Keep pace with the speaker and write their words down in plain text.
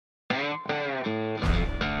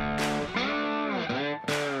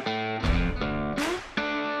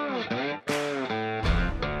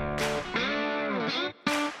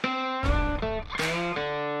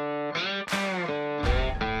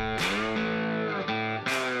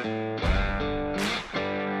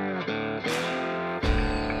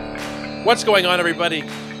What's going on, everybody?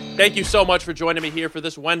 Thank you so much for joining me here for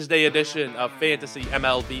this Wednesday edition of Fantasy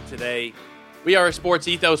MLB Today. We are a Sports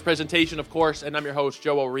Ethos presentation, of course, and I'm your host,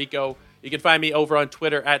 Joe Orico. You can find me over on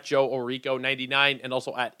Twitter at JoeOrico99 and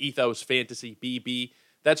also at EthosFantasyBB.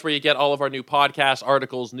 That's where you get all of our new podcasts,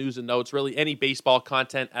 articles, news and notes, really any baseball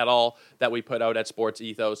content at all that we put out at Sports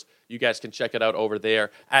Ethos. You guys can check it out over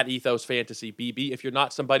there at EthosFantasyBB. If you're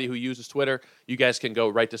not somebody who uses Twitter, you guys can go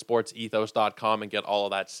right to sportsethos.com and get all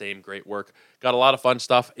of that same great work. Got a lot of fun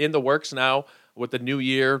stuff in the works now with the new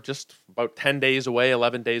year, just about 10 days away,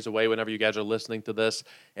 11 days away whenever you guys are listening to this.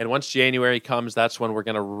 And once January comes, that's when we're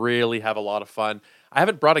going to really have a lot of fun. I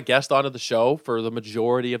haven't brought a guest onto the show for the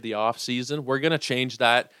majority of the off season. We're going to change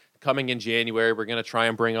that coming in January. We're going to try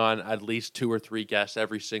and bring on at least 2 or 3 guests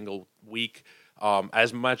every single week,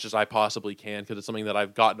 as much as I possibly can, because it's something that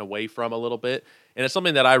I've gotten away from a little bit. And it's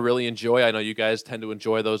something that I really enjoy. I know you guys tend to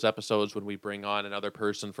enjoy those episodes when we bring on another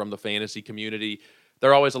person from the fantasy community.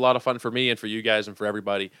 They're always a lot of fun for me and for you guys and for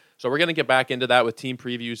everybody. So we're going to get back into that with team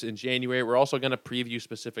previews in January. We're also going to preview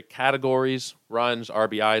specific categories, runs,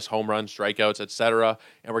 RBIs, home runs, strikeouts, etc.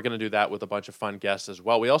 And we're going to do that with a bunch of fun guests as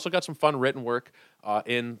well. We also got some fun written work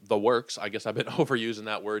in the works. I guess I've been overusing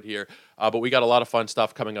that word here. But we got a lot of fun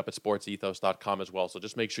stuff coming up at sportsethos.com as well. So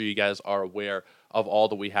just make sure you guys are aware of all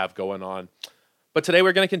that we have going on. But today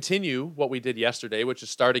we're going to continue what we did yesterday, which is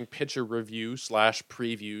starting pitcher review /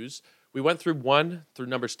 previews. We went through 1 through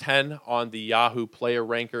numbers 10 on the Yahoo player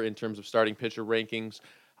ranker in terms of starting pitcher rankings.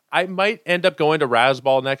 I might end up going to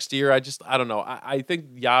Razzball next year. I don't know. I think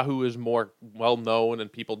Yahoo is more well-known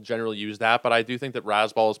and people generally use that, but I do think that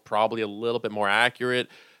Razzball is probably a little bit more accurate.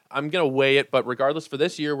 I'm going to weigh it, but regardless, for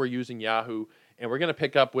this year, we're using Yahoo, and we're going to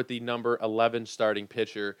pick up with the number 11 starting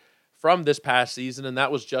pitcher from this past season, and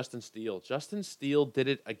that was Justin Steele. Justin Steele did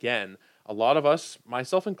it again. A lot of us,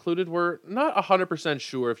 myself included, were not 100%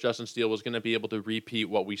 sure if Justin Steele was going to be able to repeat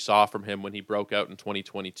what we saw from him when he broke out in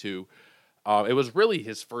 2022. It was really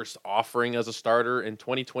his first offering as a starter. In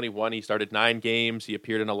 2021, he started 9 games. He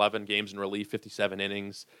appeared in 11 games in relief, 57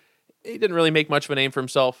 innings. He didn't really make much of a name for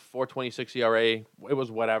himself, 4.26 ERA. It was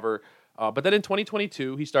whatever. But then in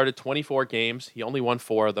 2022, he started 24 games. He only won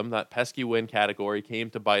 4 of them. That pesky win category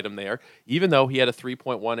came to bite him there, even though he had a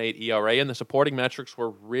 3.18 ERA, and the supporting metrics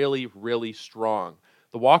were really, really strong.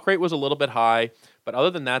 The walk rate was a little bit high, but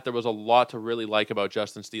other than that, there was a lot to really like about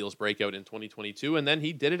Justin Steele's breakout in 2022, and then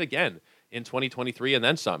he did it again in 2023 and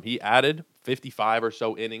then some. He added 55 or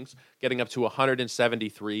so innings, getting up to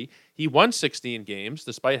 173. He won 16 games,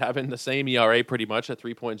 despite having the same ERA pretty much at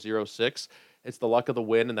 3.06. It's the luck of the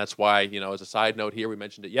win, and that's why, as a side note here, we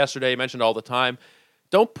mentioned it yesterday, mentioned all the time,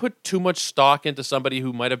 don't put too much stock into somebody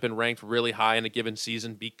who might have been ranked really high in a given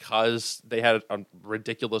season because they had a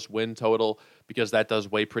ridiculous win total, because that does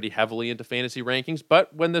weigh pretty heavily into fantasy rankings.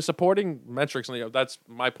 But when the supporting metrics, that's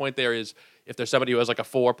my point there, is if there's somebody who has like a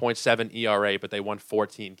 4.7 ERA, but they won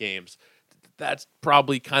 14 games, that's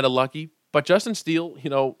probably kind of lucky. But Justin Steele,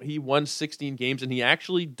 he won 16 games, and he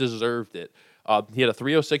actually deserved it. He had a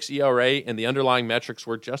 3.06 ERA, and the underlying metrics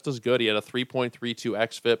were just as good. He had a 3.32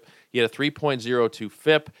 xFIP. He had a 3.02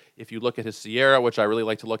 FIP. If you look at his Sierra, which I really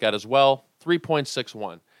like to look at as well,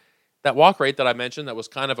 3.61. That walk rate that I mentioned that was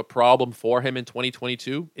kind of a problem for him in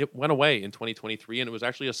 2022, it went away in 2023, and it was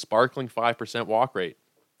actually a sparkling 5% walk rate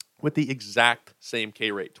with the exact same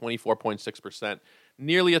K rate, 24.6%.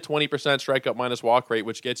 Nearly a 20% strikeout minus walk rate,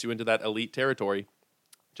 which gets you into that elite territory.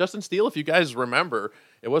 Justin Steele, if you guys remember,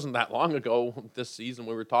 it wasn't that long ago this season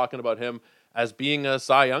we were talking about him as being a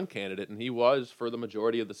Cy Young candidate, and he was, for the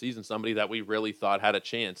majority of the season, somebody that we really thought had a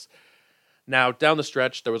chance. Now, down the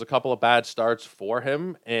stretch, there was a couple of bad starts for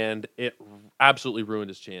him, and it absolutely ruined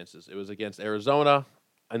his chances. It was against Arizona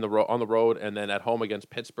on the road, and then at home against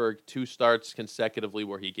Pittsburgh, 2 starts consecutively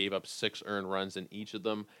where he gave up 6 earned runs in each of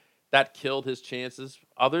them. That killed his chances.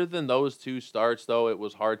 Other than those 2 starts, though, it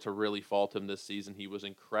was hard to really fault him this season. He was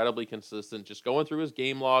incredibly consistent. Just going through his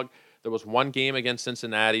game log, there was 1 game against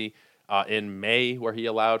Cincinnati in May where he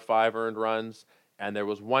allowed 5 earned runs, and there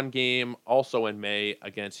was 1 game also in May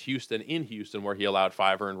against Houston in Houston where he allowed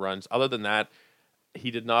 5 earned runs. Other than that, he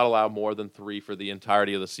did not allow more than 3 for the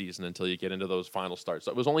entirety of the season until you get into those final starts.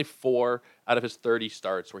 So it was only 4 out of his 30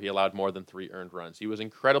 starts where he allowed more than 3 earned runs. He was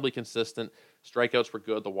incredibly consistent. Strikeouts were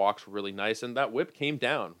good. The walks were really nice. And that whip came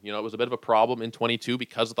down. It was a bit of a problem in 22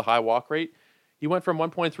 because of the high walk rate. He went from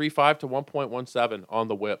 1.35 to 1.17 on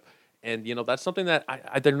the whip. And, that's something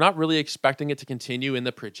that they're not really expecting it to continue in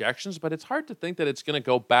the projections, but it's hard to think that it's going to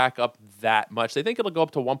go back up that much. They think it'll go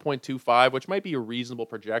up to 1.25, which might be a reasonable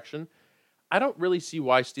projection. I don't really see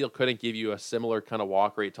why Steele couldn't give you a similar kind of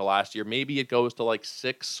walk rate to last year. Maybe it goes to like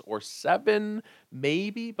 6 or 7,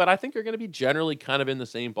 maybe, but I think you're going to be generally kind of in the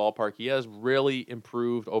same ballpark. He has really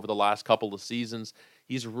improved over the last couple of seasons.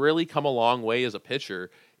 He's really come a long way as a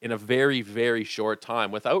pitcher in a very, very short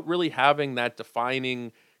time without really having that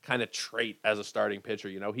defining kind of trait as a starting pitcher.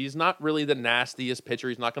 He's not really the nastiest pitcher.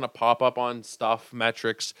 He's not going to pop up on stuff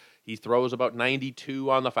metrics. He throws about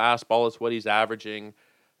 92 on the fastball. Is what he's averaging.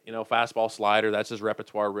 Fastball, slider, that's his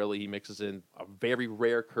repertoire, really. He mixes in a very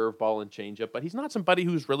rare curveball and changeup, but he's not somebody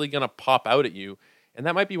who's really going to pop out at you, and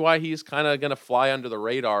that might be why he's kind of going to fly under the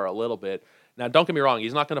radar a little bit. Now, don't get me wrong,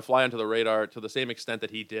 he's not going to fly under the radar to the same extent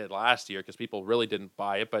that he did last year because people really didn't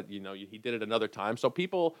buy it, but, he did it another time. So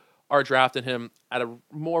people are drafting him at a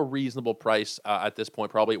more reasonable price at this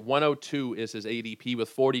point, probably. 102 is his ADP with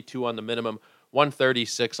 42 on the minimum,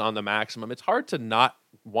 136 on the maximum. It's hard to not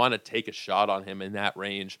want to take a shot on him in that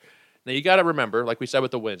range. Now, you got to remember, like we said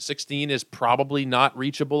with the win, 16 is probably not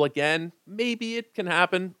reachable again. Maybe it can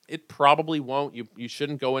happen. It probably won't. You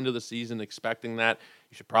shouldn't go into the season expecting that.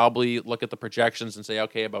 You should probably look at the projections and say,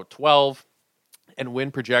 okay, about 12. And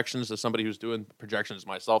win projections, as somebody who's doing projections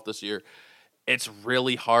myself this year, it's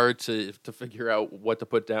really hard to figure out what to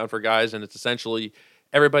put down for guys. And it's essentially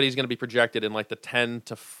everybody's going to be projected in like the 10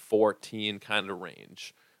 to 14 kind of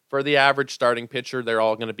range. For the average starting pitcher, they're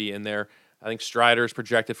all going to be in there. I think Strider is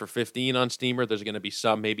projected for 15 on Steamer. There's going to be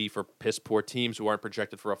some maybe for piss poor teams who aren't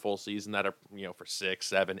projected for a full season that are, for 6,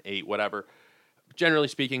 7, 8, whatever. Generally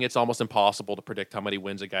speaking, it's almost impossible to predict how many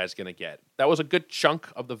wins a guy's going to get. That was a good chunk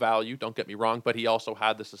of the value, don't get me wrong, but he also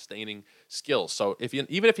had the sustaining skills. So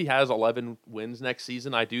even if he has 11 wins next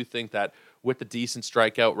season, I do think that with the decent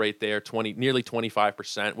strikeout rate there, nearly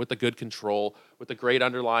 25%, with the good control, with the great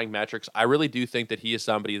underlying metrics, I really do think that he is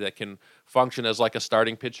somebody that can function as like a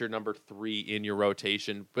starting pitcher number 3 in your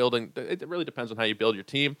rotation. It really depends on how you build your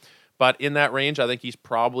team. But in that range, I think he's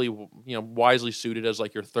probably wisely suited as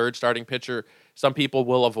like your third starting pitcher. Some people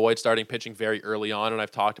will avoid starting pitching very early on, and I've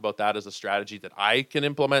talked about that as a strategy that I can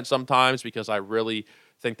implement sometimes because I really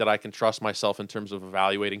think that I can trust myself in terms of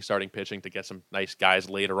evaluating starting pitching to get some nice guys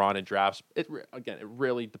later on in drafts. It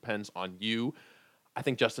really depends on you. I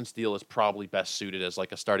think Justin Steele is probably best suited as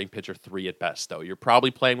like a starting pitcher 3 at best, though. You're probably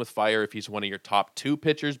playing with fire if he's one of your top 2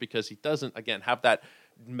 pitchers because he doesn't, again, have that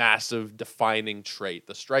massive defining trait.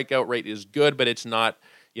 The strikeout rate is good, but it's not,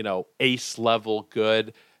 ace level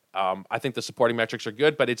good. I think the supporting metrics are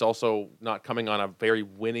good, but it's also not coming on a very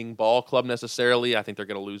winning ball club necessarily. I think they're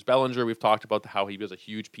going to lose Bellinger. We've talked about how he was a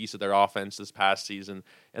huge piece of their offense this past season,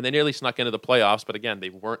 and they nearly snuck into the playoffs. But again, they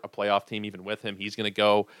weren't a playoff team even with him. He's going to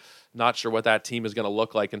go. Not sure what that team is going to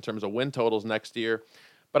look like in terms of win totals next year.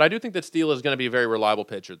 But I do think that Steele is going to be a very reliable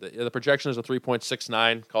pitcher. The projection is a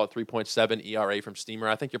 3.69, call it 3.7 ERA from Steamer.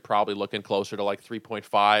 I think you're probably looking closer to like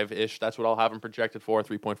 3.5-ish. That's what I'll have him projected for,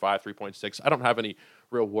 3.5, 3.6. I don't have any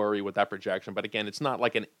real worry with that projection. But again, it's not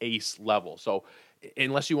like an ace level. So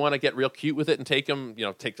unless you want to get real cute with it and take him,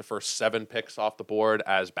 take the first 7 picks off the board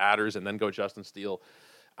as batters and then go Justin Steele,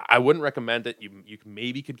 I wouldn't recommend it. You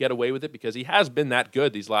maybe could get away with it because he has been that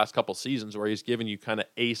good these last couple seasons where he's given you kind of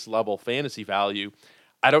ace level fantasy value.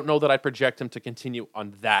 I don't know that I project him to continue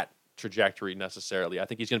on that trajectory necessarily. I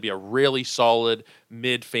think he's going to be a really solid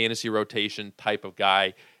mid-fantasy rotation type of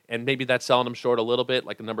guy, and maybe that's selling him short a little bit,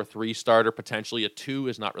 like a number 3 starter, potentially a 2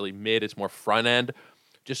 is not really mid, it's more front end.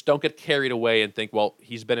 Just don't get carried away and think, well,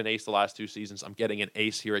 he's been an ace the last 2 seasons, I'm getting an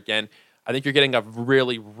ace here again. I think you're getting a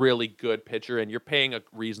really, really good pitcher, and you're paying a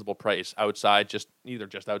reasonable price outside, either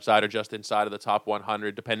just outside or just inside of the top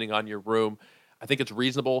 100, depending on your room. I think it's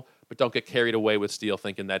reasonable, but don't get carried away with Steele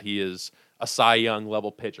thinking that he is a Cy Young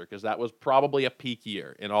level pitcher because that was probably a peak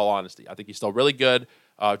year, in all honesty. I think he's still really good.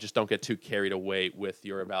 Just don't get too carried away with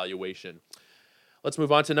your evaluation. Let's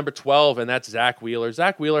move on to number 12, and that's Zach Wheeler.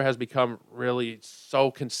 Zach Wheeler has become really so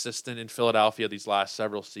consistent in Philadelphia these last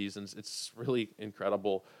several seasons. It's really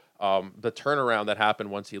incredible. The turnaround that happened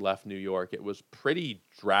once he left New York, it was pretty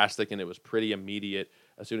drastic and it was pretty immediate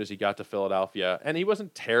as soon as he got to Philadelphia. And he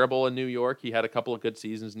wasn't terrible in New York. He had a couple of good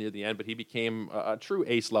seasons near the end, but he became a true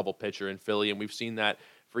ace-level pitcher in Philly, and we've seen that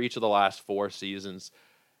for each of the last 4 seasons.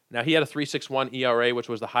 Now, he had a 3.61 ERA, which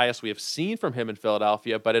was the highest we have seen from him in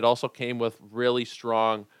Philadelphia, but it also came with really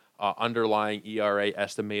strong underlying ERA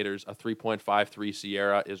estimators. A 3.53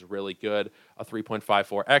 Sierra is really good. A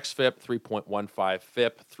 3.54 xFIP, 3.15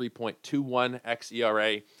 FIP, 3.21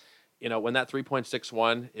 xERA. When that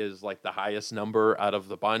 3.61 is like the highest number out of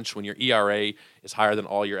the bunch, when your ERA is higher than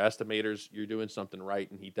all your estimators, you're doing something right,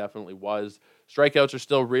 and he definitely was. Strikeouts are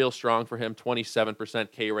still real strong for him,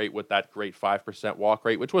 27% K rate with that great 5% walk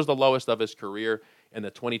rate, which was the lowest of his career. and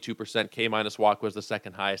the 22% K- walk was the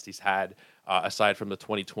second highest he's had aside from the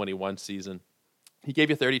 2021 season. He gave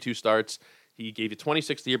you 32 starts. He gave you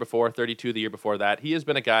 26 the year before, 32 the year before that. He has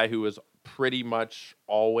been a guy who is pretty much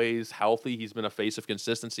always healthy. He's been a face of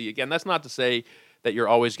consistency. Again, that's not to say that you're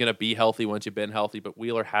always going to be healthy once you've been healthy, but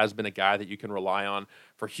Wheeler has been a guy that you can rely on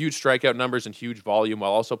for huge strikeout numbers and huge volume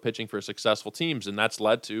while also pitching for successful teams, and that's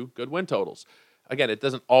led to good win totals. Again, it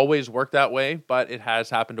doesn't always work that way, but it has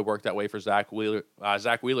happened to work that way for Zach Wheeler.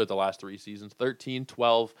 Zach Wheeler the last 3 seasons, 13,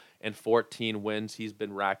 12, and 14 wins. He's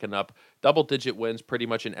been racking up double-digit wins pretty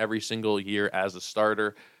much in every single year as a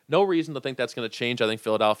starter. No reason to think that's going to change. I think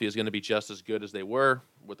Philadelphia is going to be just as good as they were,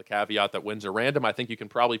 with the caveat that wins are random. I think you can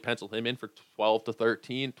probably pencil him in for 12 to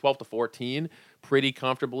 14 pretty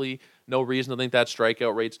comfortably. No reason to think that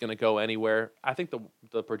strikeout rate's going to go anywhere. I think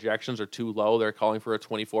the projections are too low. They're calling for a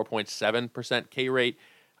 24.7% K rate.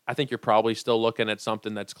 I think you're probably still looking at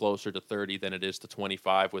something that's closer to 30 than it is to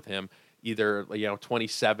 25 with him. Either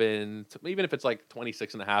 27, even if it's like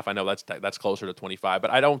 26 and a half. I know that's closer to 25,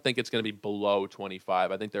 but I don't think it's going to be below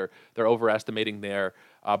 25. I think they're overestimating there.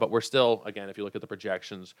 But we're still, again, if you look at the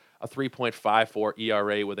projections, a 3.54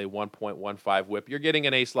 ERA with a 1.15 WHIP. You're getting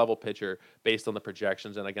an ace level pitcher based on the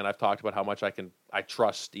projections. And again, I've talked about how much I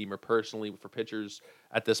trust Steamer personally for pitchers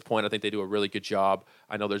at this point. I think they do a really good job.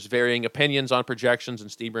 I know there's varying opinions on projections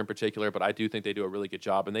and Steamer in particular, but I do think they do a really good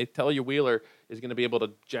job. And they tell you Wheeler is going to be able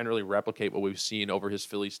to generally replicate what we've seen over his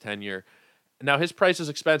Phillies tenure. Now, his price is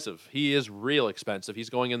expensive. He is real expensive. He's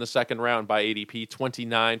going in the second round by ADP,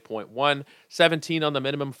 29.1, 17 on the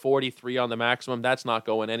minimum, 43 on the maximum. That's not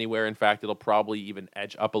going anywhere. In fact, it'll probably even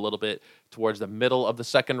edge up a little bit towards the middle of the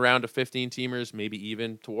second round of 15-teamers, maybe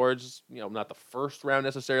even towards, not the first round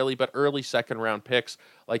necessarily, but early second round picks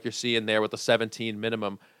like you're seeing there with the 17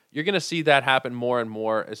 minimum. You're going to see that happen more and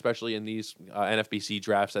more, especially in these NFBC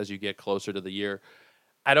drafts as you get closer to the year.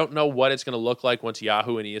 I don't know what it's going to look like once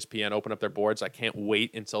Yahoo and ESPN open up their boards. I can't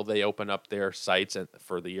wait until they open up their sites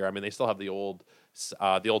for the year. I mean, they still have the old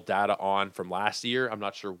data on from last year. I'm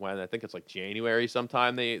not sure when. I think it's like January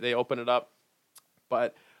sometime they open it up.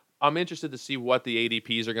 But I'm interested to see what the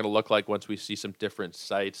ADPs are going to look like once we see some different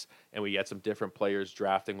sites and we get some different players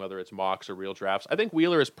drafting, whether it's mocks or real drafts. I think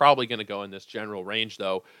Wheeler is probably going to go in this general range,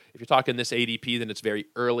 though. If you're talking this ADP, then it's very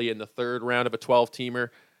early in the third round of a 12-teamer.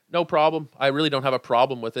 No problem. I really don't have a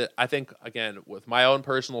problem with it. I think, again, with my own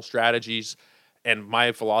personal strategies and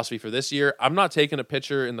my philosophy for this year, I'm not taking a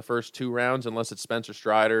pitcher in the first 2 rounds unless it's Spencer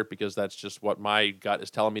Strider, because that's just what my gut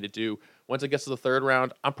is telling me to do. Once it gets to the third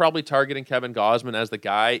round, I'm probably targeting Kevin Gausman as the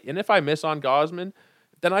guy. And if I miss on Gausman,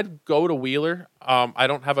 then I'd go to Wheeler. I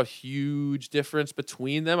don't have a huge difference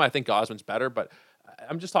between them. I think Gausman's better, but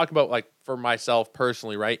I'm just talking about for myself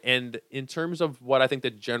personally, right? And in terms of what I think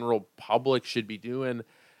the general public should be doing,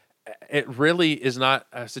 it really is not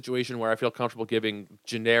a situation where I feel comfortable giving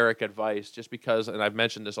generic advice just because, and I've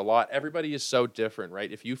mentioned this a lot, everybody is so different,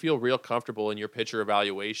 right? If you feel real comfortable in your pitcher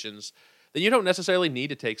evaluations, then you don't necessarily need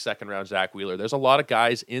to take second round Zach Wheeler. There's a lot of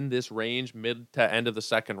guys in this range, mid to end of the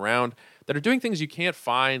second round, that are doing things you can't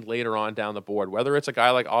find later on down the board, whether it's a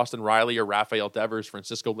guy like Austin Riley or Rafael Devers,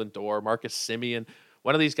 Francisco Lindor, Marcus Semien,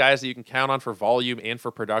 one of these guys that you can count on for volume and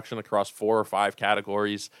for production across 4 or 5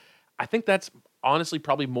 categories. I think that's honestly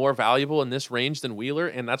probably more valuable in this range than Wheeler,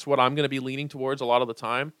 and that's what I'm going to be leaning towards a lot of the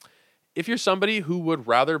time. If you're somebody who would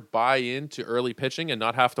rather buy into early pitching and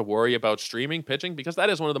not have to worry about streaming pitching, because that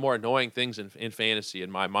is one of the more annoying things in fantasy in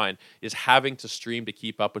my mind, is having to stream to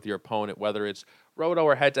keep up with your opponent, whether it's roto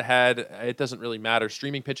or head-to-head, it doesn't really matter.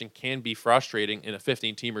 Streaming pitching can be frustrating in a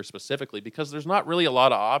 15-teamer specifically because there's not really a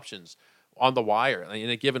lot of options on the wire. In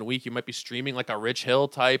a given week, you might be streaming like a Rich Hill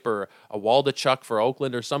type or a Waldachuk for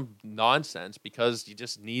Oakland or some nonsense because you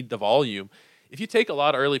just need the volume. If you take a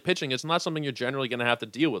lot of early pitching, it's not something you're generally going to have to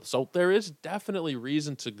deal with. So there is definitely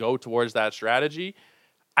reason to go towards that strategy.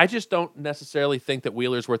 I just don't necessarily think that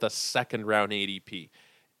Wheeler's worth a second round ADP.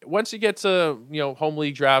 Once you get to home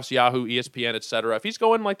league drafts, Yahoo, ESPN, etc., if he's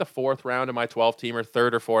going like the 4th round in my 12-teamer,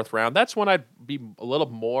 3rd or 4th round, that's when I'd be a little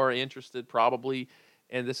more interested probably.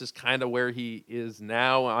 And this is kind of where he is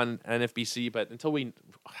now on NFBC. But until we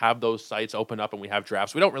have those sites open up and we have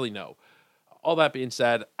drafts, we don't really know. All that being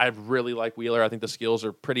said, I really like Wheeler. I think the skills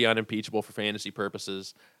are pretty unimpeachable for fantasy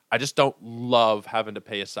purposes. I just don't love having to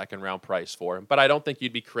pay a second-round price for him. But I don't think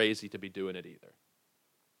you'd be crazy to be doing it either.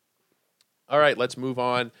 All right, let's move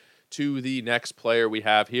on to the next player we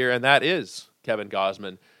have here, and that is Kevin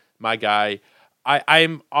Gausman, my guy.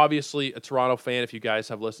 I'm obviously a Toronto fan. If you guys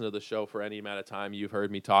have listened to the show for any amount of time, you've heard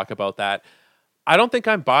me talk about that. I don't think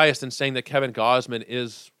I'm biased in saying that Kevin Gausman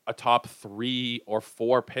is a top 3 or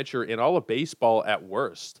 4 pitcher in all of baseball at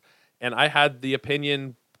worst. And I had the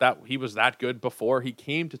opinion that he was that good before he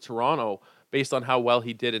came to Toronto based on how well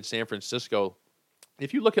he did in San Francisco.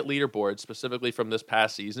 If you look at leaderboards, specifically from this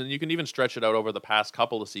past season, and you can even stretch it out over the past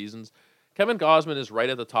couple of seasons, Kevin Gausman is right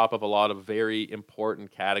at the top of a lot of very important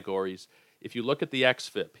categories. If you look at the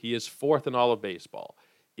xFIP, he is fourth in all of baseball.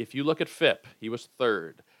 If you look at FIP, he was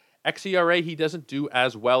third. xERA, he doesn't do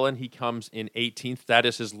as well, and he comes in 18th. That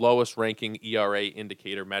is his lowest ranking ERA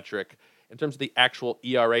indicator metric. In terms of the actual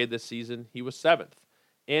ERA this season, he was seventh.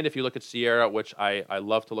 And if you look at SIERA, which I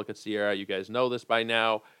love to look at SIERA, you guys know this by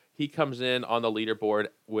now, he comes in on the leaderboard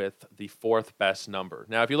with the fourth best number.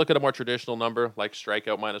 Now, if you look at a more traditional number, like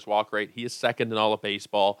strikeout minus walk rate, he is second in all of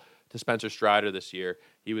baseball to Spencer Strider this year.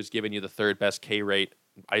 He was giving you the third best K rate,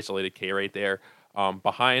 isolated K rate there,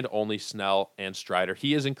 behind only Snell and Strider.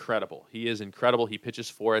 He is incredible. He is incredible. He pitches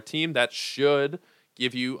for a team that should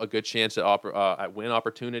give you a good chance at win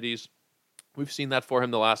opportunities. We've seen that for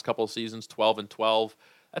him the last couple of seasons, 12-12.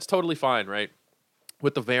 That's totally fine, right?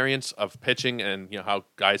 With the variance of pitching and how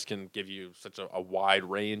guys can give you such a wide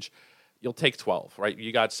range, you'll take 12, right?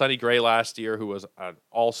 You got Sonny Gray last year, who was an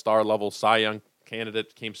all-star level Cy Young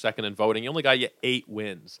candidate, came second in voting. He only got you 8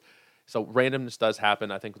 wins. So randomness does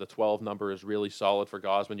happen. I think the 12 number is really solid for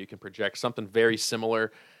Gausman. You can project something very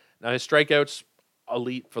similar. Now, his strikeouts,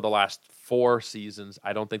 elite for the last 4 seasons.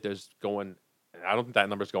 I don't think that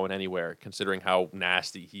number's going anywhere, considering how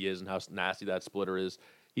nasty he is and how nasty that splitter is.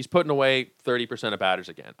 He's putting away 30% of batters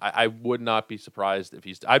again. I would not be surprised if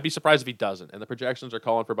I'd be surprised if he doesn't. And the projections are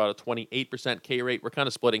calling for about a 28% K rate. We're kind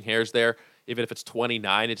of splitting hairs there. Even if it's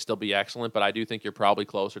 29, it'd still be excellent. But I do think you're probably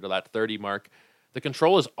closer to that 30 mark. The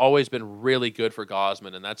control has always been really good for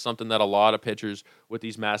Gausman, and that's something that a lot of pitchers with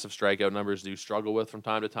these massive strikeout numbers do struggle with from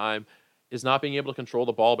time to time, is not being able to control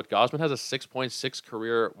the ball. But Gausman has a 6.6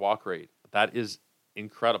 career walk rate. That is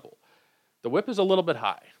incredible. The whip is a little bit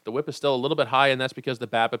high. The whip is still a little bit high, and that's because the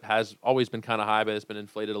BABIP has always been kind of high, but it's been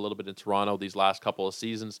inflated a little bit in Toronto these last couple of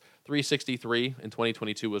seasons. 363 in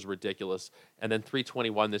 2022 was ridiculous, and then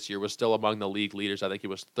 321 this year was still among the league leaders. I think he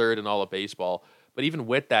was third in all of baseball. But even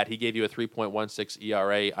with that, he gave you a 3.16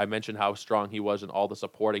 ERA. I mentioned how strong he was in all the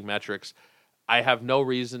supporting metrics. I have no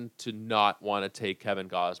reason to not want to take Kevin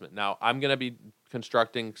Gausman. Now, I'm going to be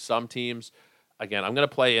constructing some teams. Again, I'm going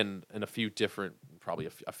to play in a few different, probably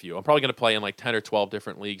a few. I'm probably going to play in like 10 or 12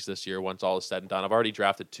 different leagues this year once all is said and done. I've already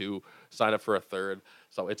drafted 2, signed up for a third.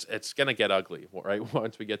 So it's going to get ugly, right,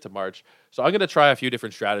 once we get to March. So I'm going to try a few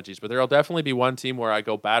different strategies, but there'll definitely be one team where I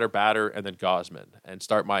go batter, and then Gausman, and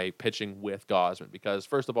start my pitching with Gausman. Because,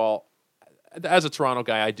 first of all, as a Toronto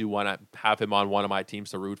guy, I do want to have him on one of my teams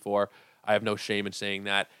to root for. I have no shame in saying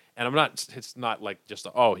that. And it's not like just,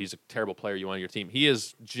 he's a terrible player you want on your team. He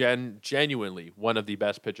is genuinely one of the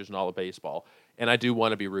best pitchers in all of baseball. And I do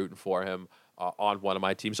want to be rooting for him on one of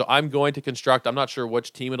my teams. So I'm going to construct, I'm not sure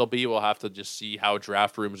which team it'll be. We'll have to just see how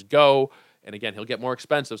draft rooms go. And again, he'll get more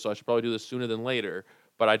expensive, so I should probably do this sooner than later.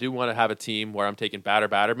 But I do want to have a team where I'm taking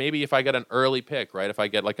batter. Maybe if I get an early pick, right? If I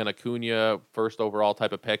get like an Acuna first overall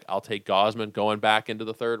type of pick, I'll take Gausman going back into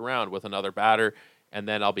the third round with another batter. And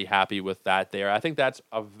then I'll be happy with that there. I think that's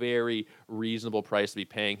a very reasonable price to be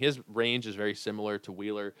paying. His range is very similar to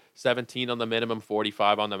Wheeler. 17 on the minimum,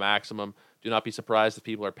 45 on the maximum. Do not be surprised if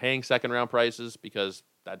people are paying second-round prices, because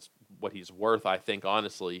that's what he's worth, I think,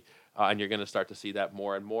 honestly. And you're going to start to see that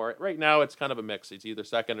more and more. Right now, it's kind of a mix. It's either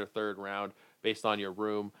second or third round based on your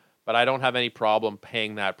room. But I don't have any problem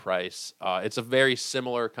paying that price. It's a very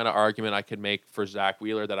similar kind of argument I could make for Zach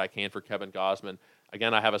Wheeler that I can for Kevin Gausman.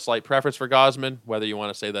 Again, I have a slight preference for Gausman, whether you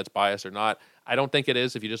want to say that's biased or not. I don't think it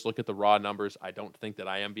is. If you just look at the raw numbers, I don't think that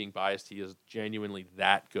I am being biased. He is genuinely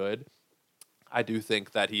that good. I do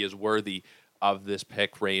think that he is worthy of this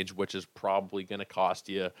pick range, which is probably going to cost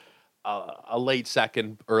you a late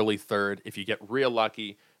second, early third. If you get real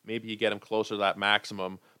lucky, maybe you get him closer to that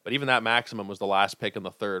maximum. But even that maximum was the last pick in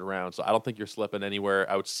the third round. So I don't think you're slipping anywhere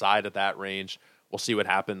outside of that range. We'll see what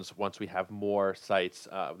happens once we have more sites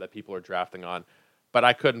that people are drafting on. But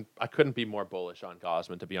I couldn't be more bullish on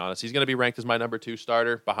Gausman, to be honest. He's going to be ranked as my number 2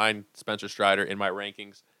 starter behind Spencer Strider in my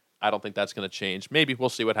rankings. I don't think that's going to change. Maybe we'll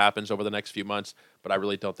see what happens over the next few months, but I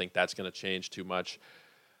really don't think that's going to change too much.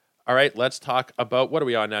 All right, let's talk about, what are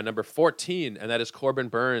we on now? Number 14, and that is Corbin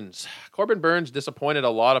Burnes. Corbin Burnes disappointed a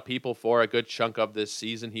lot of people for a good chunk of this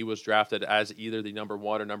season. He was drafted as either the number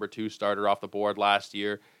 1 or number 2 starter off the board last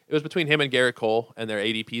year. It was between him and Garrett Cole, and their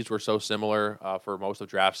ADPs were so similar for most of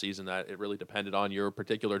draft season that it really depended on your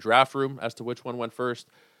particular draft room as to which one went first.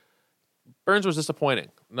 Burnes was disappointing.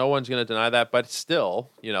 No one's going to deny that, but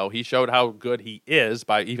still, he showed how good he is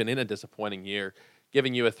by even in a disappointing year,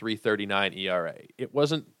 giving you a 3.39 ERA. It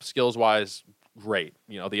wasn't skills-wise great.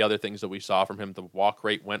 The other things that we saw from him, the walk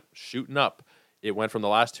rate went shooting up. It went from the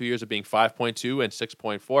last 2 years of being 5.2 and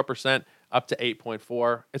 6.4% up to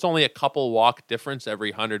 8.4. It's only a couple walk difference every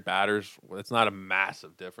 100 batters. It's not a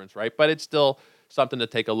massive difference, right? But it's still something to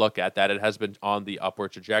take a look at, that it has been on the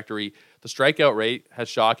upward trajectory. The strikeout rate has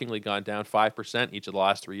shockingly gone down 5% each of the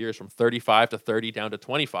last 3 years, from 35 to 30 down to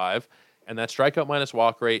 25. And that strikeout minus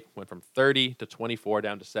walk rate went from 30 to 24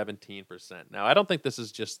 down to 17%. Now, I don't think this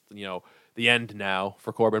is just, the end now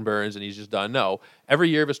for Corbin Burnes and he's just done. No. Every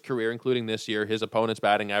year of his career, including this year, his opponent's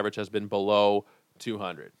batting average has been below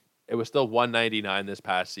 200. It was still 199 this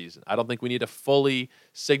past season. I don't think we need to fully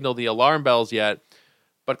signal the alarm bells yet,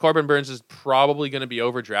 but Corbin Burnes is probably going to be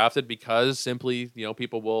overdrafted because simply,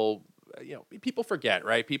 people forget,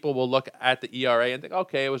 right? People will look at the ERA and think,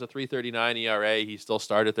 okay, it was a 3.39 ERA. He still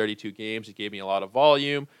started 32 games. He gave me a lot of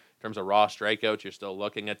volume. In terms of raw strikeouts, you're still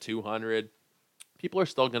looking at 200. People are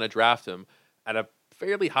still going to draft him at a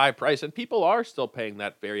fairly high price, and people are still paying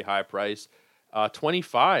that very high price.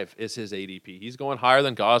 25 is his ADP. He's going higher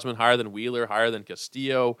than Gausman, higher than Wheeler, higher than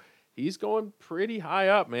Castillo. He's going pretty high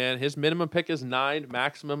up, man. His minimum pick is 9,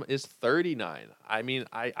 maximum is 39. I mean,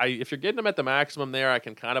 I if you're getting him at the maximum there, I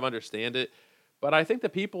can kind of understand it. But I think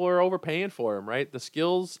that people are overpaying for him, right? The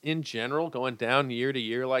skills in general going down year to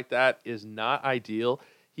year like that is not ideal.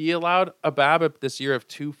 He allowed a BABIP this year of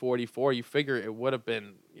 244. You figure it would have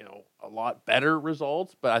been, a lot better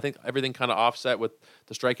results, but I think everything kind of offset with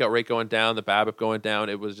the strikeout rate going down, the BABIP going down.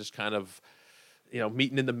 It was just kind of,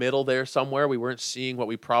 meeting in the middle there somewhere. We weren't seeing what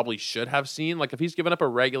we probably should have seen. Like if he's given up a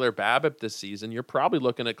regular BABIP this season, you're probably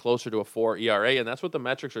looking at closer to a 4 ERA, and that's what the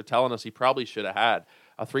metrics are telling us he probably should have had.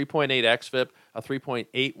 A 3.8 xFIP, a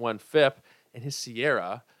 3.81 FIP, and his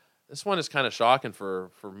Sierra. This one is kind of shocking for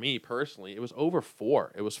me personally. It was over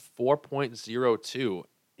 4. It was 4.02.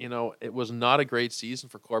 It was not a great season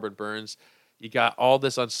for Corbin Burnes. You got all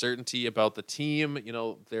this uncertainty about the team.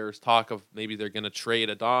 There's talk of maybe they're going to trade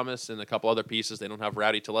Adames and a couple other pieces. They don't have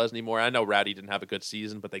Rowdy Tellez anymore. I know Rowdy didn't have a good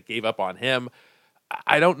season, but they gave up on him.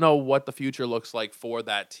 I don't know what the future looks like for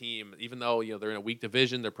that team. Even though, they're in a weak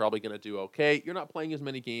division, they're probably going to do okay. You're not playing as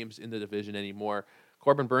many games in the division anymore.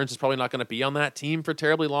 Corbin Burnes is probably not going to be on that team for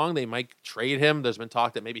terribly long. They might trade him. There's been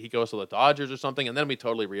talk that maybe he goes to the Dodgers or something, and then we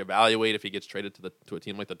totally reevaluate if he gets traded to a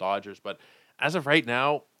team like the Dodgers. But as of right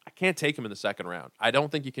now, I can't take him in the second round. I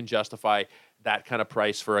don't think you can justify that kind of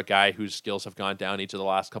price for a guy whose skills have gone down each of the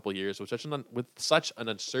last couple of years with such an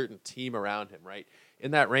uncertain team around him, right? In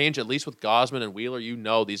that range, at least with Gausman and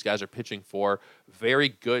Wheeler, these guys are pitching for very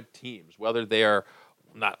good teams, whether they are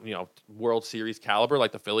not, World Series caliber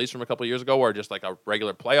like the Phillies from a couple of years ago or just like a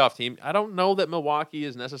regular playoff team. I don't know that Milwaukee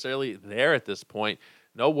is necessarily there at this point.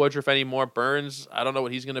 No Woodruff anymore. Burnes, I don't know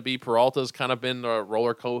what he's going to be. Peralta's kind of been a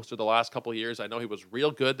roller coaster the last couple of years. I know he was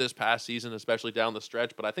real good this past season, especially down the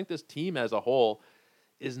stretch, but I think this team as a whole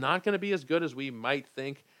is not going to be as good as we might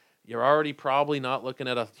think. You're already probably not looking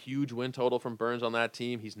at a huge win total from Burnes on that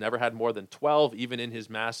team. He's never had more than 12, even in his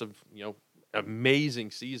massive,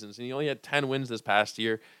 amazing seasons. And he only had 10 wins this past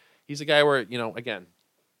year. He's a guy where, again,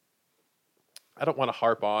 I don't want to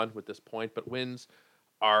harp on with this point, but wins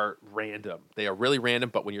are random. They are really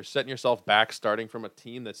random, but when you're setting yourself back starting from a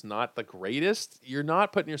team that's not the greatest, you're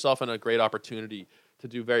not putting yourself in a great opportunity to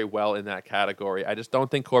do very well in that category. I just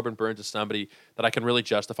don't think Corbin Burnes is somebody that I can really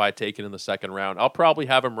justify taking in the second round. I'll probably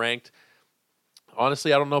have him ranked.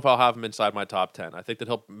 Honestly, I don't know if I'll have him inside my top 10. I think that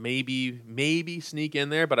he'll maybe sneak in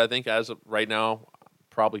there, but I think as of right now,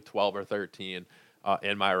 probably 12 or 13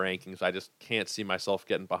 in my rankings. I just can't see myself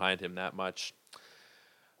getting behind him that much.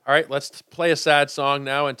 All right, let's play a sad song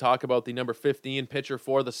now and talk about the number 15 pitcher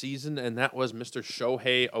for the season, and that was Mr.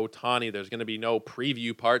 Shohei Ohtani. There's going to be no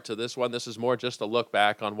preview part to this one. This is more just a look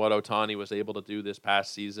back on what Ohtani was able to do this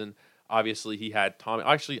past season. Obviously, he had Tommy.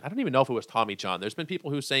 Actually, I don't even know if it was Tommy John. There's been people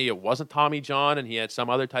who say it wasn't Tommy John and he had some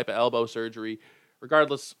other type of elbow surgery.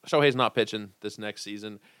 Regardless, Shohei's not pitching this next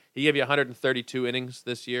season. He gave you 132 innings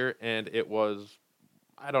this year, and it was,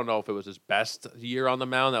 I don't know if it was his best year on the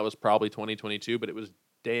mound. That was probably 2022, but it was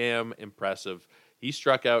damn impressive. He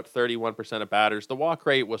struck out 31% of batters. The walk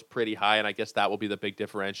rate was pretty high, and I guess that will be the big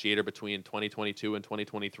differentiator between 2022 and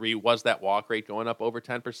 2023. Was that walk rate going up over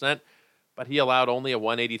 10%? But he allowed only a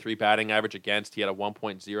 183 batting average against. He had a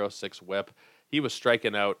 1.06 whip. He was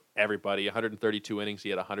striking out everybody. 132 innings. He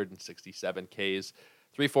had 167 Ks.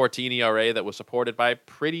 3.14 ERA that was supported by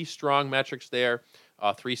pretty strong metrics there.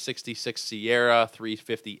 366 Sierra,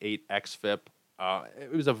 358 xFIP.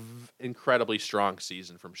 It was an incredibly strong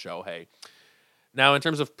season from Shohei. Now, in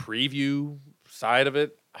terms of preview side of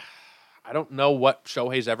it, I don't know what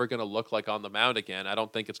Shohei's ever going to look like on the mound again. I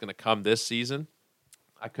don't think it's going to come this season.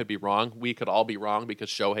 I could be wrong. We could all be wrong because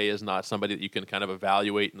Shohei is not somebody that you can kind of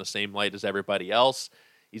evaluate in the same light as everybody else.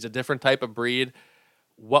 He's a different type of breed.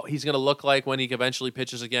 What he's going to look like when he eventually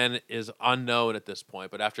pitches again is unknown at this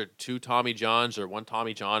point. But after two Tommy Johns, or one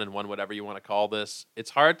Tommy John and one whatever you want to call this,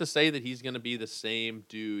 it's hard to say that he's going to be the same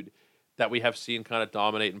dude that we have seen kind of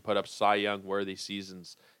dominate and put up Cy Young worthy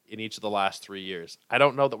seasons in each of the last 3 years. I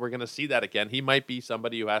don't know that we're going to see that again. He might be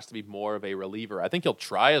somebody who has to be more of a reliever. I think he'll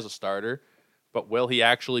try as a starter, but will he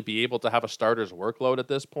actually be able to have a starter's workload at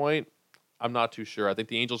this point? I'm not too sure. I think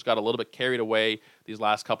the Angels got a little bit carried away these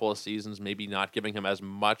last couple of seasons, maybe not giving him as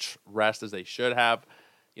much rest as they should have.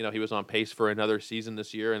 You know, he was on pace for another season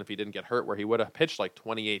this year, and if he didn't get hurt, where he would have pitched like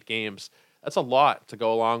 28 games, that's a lot to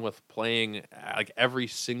go along with playing like every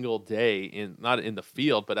single day, not in the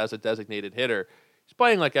field, but as a designated hitter. He's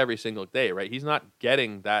playing like every single day, right? He's not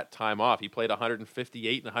getting that time off. He played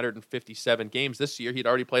 158 and 157 games this year. He'd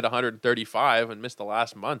already played 135 and missed the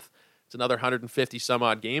last month. It's another 150 some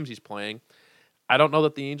odd games he's playing. I don't know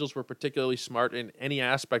that the Angels were particularly smart in any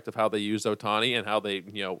aspect of how they used Ohtani and how they,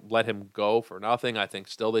 let him go for nothing. I think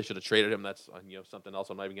still they should have traded him. That's, something else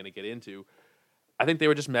I'm not even going to get into. I think they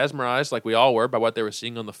were just mesmerized, like we all were, by what they were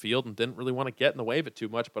seeing on the field and didn't really want to get in the way of it too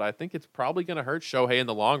much. But I think it's probably going to hurt Shohei in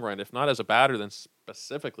the long run, if not as a batter, then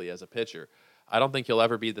specifically as a pitcher. I don't think he'll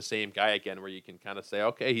ever be the same guy again where you can kind of say,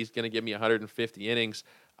 okay, he's going to give me 150 innings.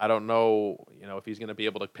 I don't know, if he's going to be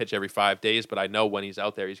able to pitch every 5 days, but I know when he's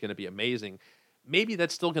out there, he's going to be amazing. Maybe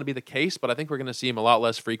that's still going to be the case, but I think we're going to see him a lot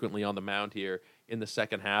less frequently on the mound here in the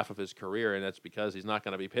second half of his career, and that's because he's not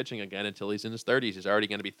going to be pitching again until he's in his 30s. He's already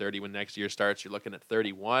going to be 30 when next year starts. You're looking at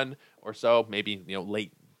 31 or so, maybe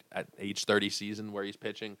late at age 30 season where he's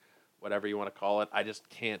pitching, whatever you want to call it. I just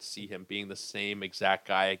can't see him being the same exact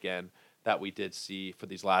guy again that we did see for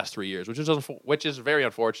these last 3 years, which is very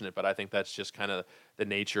unfortunate, but I think that's just kind of the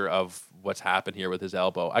nature of what's happened here with his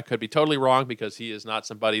elbow. I could be totally wrong because he is not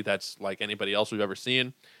somebody that's like anybody else we've ever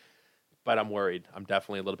seen, but I'm worried. I'm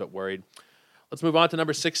definitely a little bit worried. Let's move on to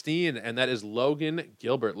number 16, and that is Logan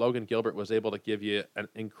Gilbert. Logan Gilbert was able to give you an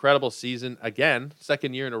incredible season, again,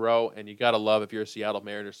 second year in a row, and you got to love, if you're a Seattle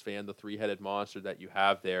Mariners fan, the three-headed monster that you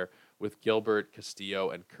have there with Gilbert,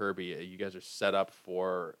 Castillo, and Kirby. You guys are set up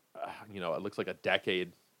for, it looks like a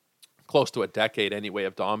decade, close to a decade anyway,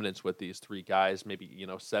 of dominance with these three guys, maybe,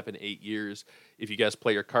 7, 8 years, if you guys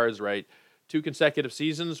play your cards right. 2 consecutive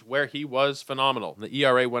seasons where he was phenomenal. The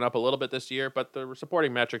ERA went up a little bit this year, but the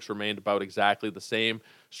supporting metrics remained about exactly the same.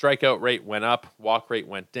 Strikeout rate went up, walk rate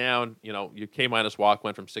went down. Your K- walk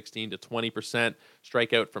went from 16 to 20%,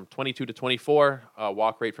 strikeout from 22 to 24,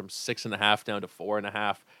 walk rate from 6.5 down to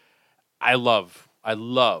 4.5. I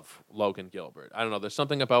love Logan Gilbert. I don't know. There's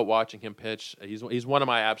something about watching him pitch. He's one of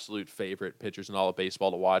my absolute favorite pitchers in all of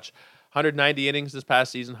baseball to watch. 190 innings this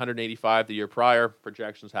past season, 185 the year prior.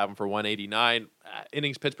 Projections have him for 189.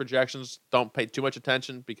 Innings pitch projections don't pay too much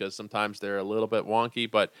attention because sometimes they're a little bit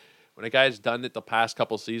wonky. But when a guy's done it the past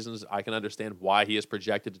couple seasons, I can understand why he is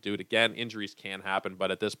projected to do it again. Injuries can happen,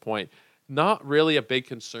 but at this point, not really a big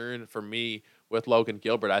concern for me with Logan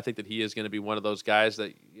Gilbert. I think that he is going to be one of those guys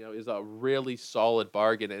that is a really solid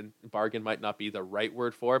bargain, and bargain might not be the right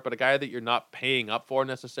word for it, but a guy that you're not paying up for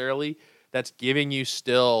necessarily, that's giving you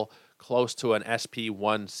still close to an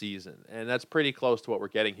SP1 season, and that's pretty close to what we're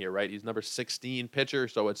getting here, right? He's number 16 pitcher,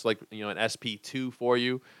 so it's like an SP2 for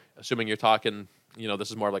you, assuming you're talking. This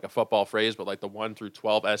is more like a football phrase, but like the 1 through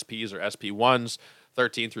 12 SPs or SP1s,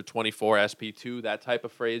 13 through 24 SP2, that type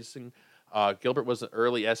of phrasing. Gilbert was an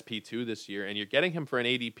early SP2 this year, and you're getting him for an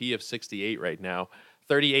ADP of 68 right now.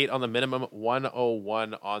 38 on the minimum,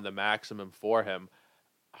 101 on the maximum for him.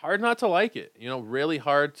 Hard not to like it. Really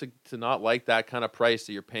hard to not like that kind of price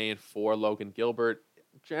that you're paying for Logan Gilbert.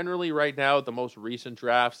 Generally, right now, the most recent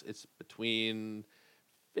drafts, it's between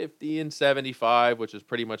 50 and 75, which is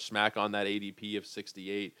pretty much smack on that ADP of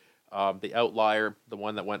 68. The outlier, the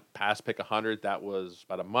one that went past pick 100, that was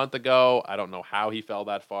about a month ago. I don't know how he fell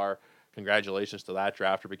that far. Congratulations to that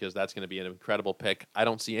drafter, because that's going to be an incredible pick. I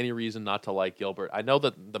don't see any reason not to like Gilbert. I know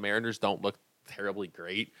that the Mariners don't look terribly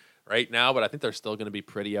great right now, but I think they're still going to be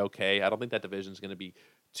pretty okay. I don't think that division is going to be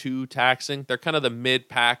too taxing. They're kind of the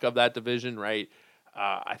mid-pack of that division, right?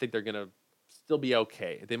 I think they're going to still be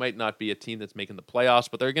okay. They might not be a team that's making the playoffs,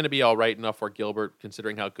 but they're going to be all right enough where Gilbert,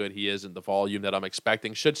 considering how good he is and the volume that I'm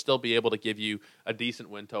expecting, should still be able to give you a decent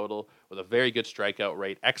win total with a very good strikeout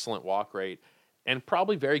rate, excellent walk rate, and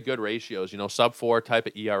probably very good ratios, sub-4 type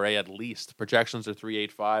of ERA at least. Projections are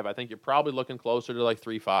 3.85. I think you're probably looking closer to like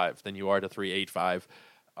 3.5 than you are to 3.85.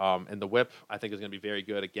 And the whip, I think, is going to be very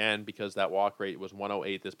good again because that walk rate was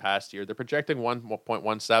 108 this past year. They're projecting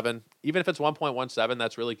 1.17. Even if it's 1.17,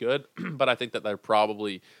 that's really good. But I think that they're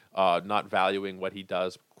probably not valuing what he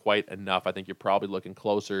does quite enough. I think you're probably looking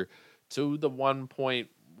closer to the 1.12.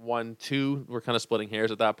 We're kind of splitting hairs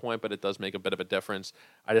at that point, but it does make a bit of a difference.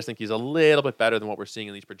 I just think he's a little bit better than what we're seeing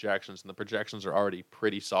in these projections, and the projections are already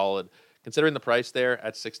pretty solid. Considering the price there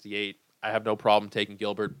at 68, I have no problem taking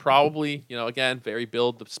Gilbert. Probably, again, very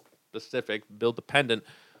build specific, build dependent,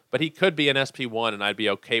 but he could be an SP1, and I'd be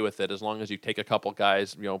okay with it as long as you take a couple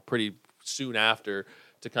guys, pretty soon after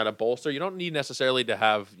to kind of bolster. You don't need necessarily to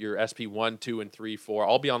have your SP1, 2, and 3, 4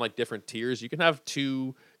 all be on like different tiers. You can have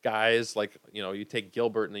two guys like, you take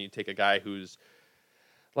Gilbert and then you take a guy who's,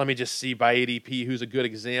 let me just see by ADP who's a good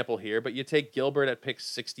example here, but you take Gilbert at pick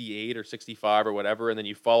 68 or 65 or whatever, and then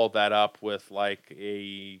you follow that up with like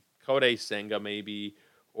a Kodai Senga maybe,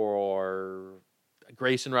 or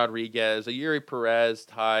Grayson Rodriguez, a Yuri Perez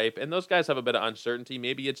type, and those guys have a bit of uncertainty.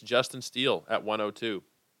 Maybe it's Justin Steele at 102.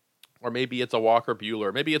 Or maybe it's a Walker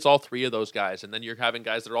Buehler. Maybe it's all three of those guys. And then you're having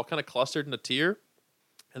guys that are all kind of clustered in a tier.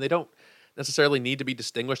 And they don't necessarily need to be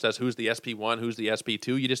distinguished as who's the SP1, who's the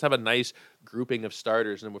SP2. You just have a nice grouping of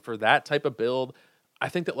starters. And for that type of build, I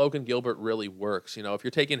think that Logan Gilbert really works. If you're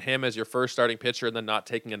taking him as your first starting pitcher and then not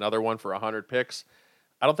taking another one for 100 picks,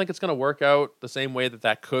 I don't think it's going to work out the same way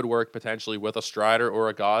that could work potentially with a Strider or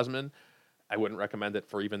a Gausman. I wouldn't recommend it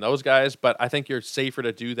for even those guys, but I think you're safer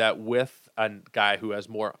to do that with a guy who has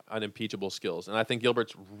more unimpeachable skills. And I think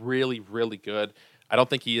Gilbert's really, really good. I don't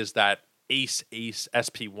think he is that ace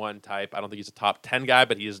SP1 type. I don't think he's a top 10 guy,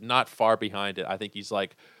 but he is not far behind it. I think he's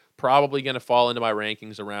like probably going to fall into my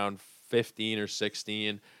rankings around 15 or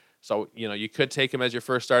 16. So, you could take him as your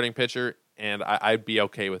first starting pitcher, and I'd be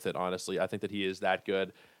okay with it, honestly. I think that he is that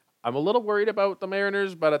good. I'm a little worried about the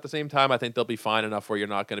Mariners, but at the same time, I think they'll be fine enough where you're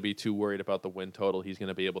not going to be too worried about the win total he's going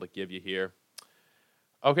to be able to give you here.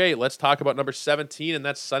 Okay, let's talk about number 17, and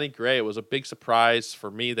that's Sonny Gray. It was a big surprise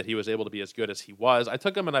for me that he was able to be as good as he was. I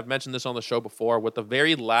took him, and I've mentioned this on the show before, with the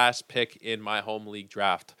very last pick in my home league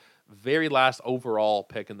draft. Very last overall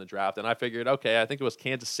pick in the draft. And I figured, okay, I think it was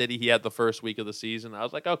Kansas City he had the first week of the season. I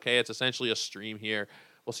was like, okay, it's essentially a stream here.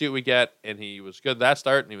 We'll see what we get. And he was good that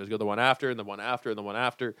start, and he was good the one after, and the one after, and the one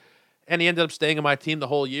after. And he ended up staying on my team the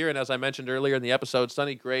whole year. And as I mentioned earlier in the episode,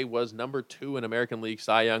 Sonny Gray was number 2 in American League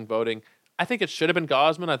Cy Young voting. I think it should have been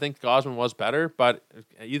Gausman. I think Gausman was better. But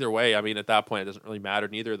either way, at that point, it doesn't really matter.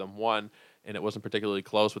 Neither of them won, and it wasn't particularly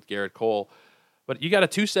close with Garrett Cole. But you got a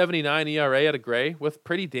 2.79 ERA out of Gray with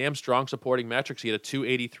pretty damn strong supporting metrics. He had a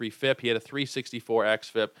 2.83 FIP, he had a 3.64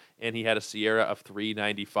 xFIP, and he had a Sierra of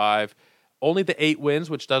 3.95. Only the 8 wins,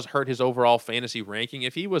 which does hurt his overall fantasy ranking.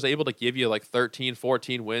 If he was able to give you like 13,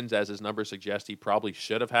 14 wins, as his numbers suggest he probably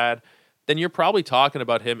should have had, then you're probably talking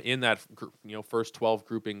about him in that first 12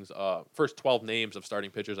 groupings, first 12 names of starting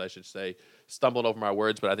pitchers, I should say. Stumbling over my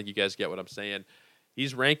words, but I think you guys get what I'm saying.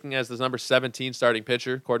 He's ranking as the number 17 starting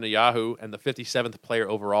pitcher, according to Yahoo, and the 57th player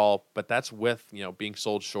overall, but that's with, being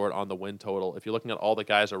sold short on the win total. If you're looking at all the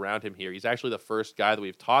guys around him here, he's actually the first guy that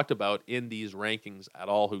we've talked about in these rankings at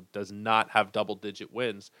all who does not have double-digit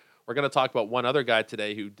wins. We're going to talk about one other guy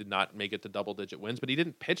today who did not make it to double-digit wins, but he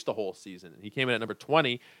didn't pitch the whole season. He came in at number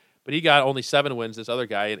 20, but he got only 7 wins, this other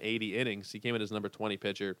guy, in 80 innings. He came in as number 20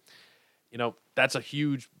 pitcher. That's a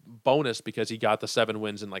huge bonus because he got the 7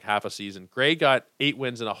 wins in like half a season. Gray got 8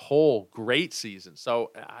 wins in a whole great season.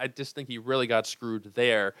 So I just think he really got screwed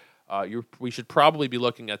there. We should probably be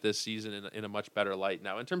looking at this season in a much better light.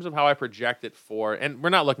 Now, in terms of how I project it and we're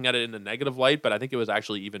not looking at it in a negative light, but I think it was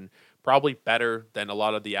actually even probably better than a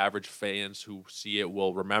lot of the average fans who see it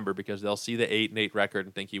will remember, because they'll see the 8-8 record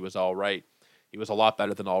and think he was all right. He was a lot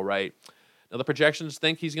better than all right. Now, the projections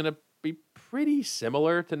think he's going to be pretty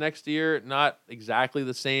similar to next year. Not exactly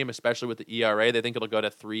the same, especially with the ERA. They think it'll go to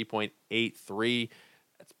 3.83.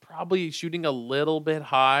 That's probably shooting a little bit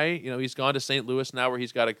high. He's gone to St. Louis now where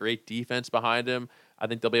he's got a great defense behind him. I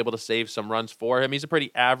think they'll be able to save some runs for him. He's a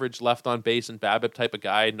pretty average left on base and BABIP type of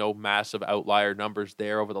guy. No massive outlier numbers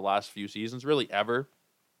there over the last few seasons, really ever.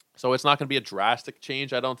 So it's not going to be a drastic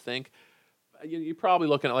change, I don't think. You're probably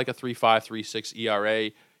looking at like a 3.5, 3.6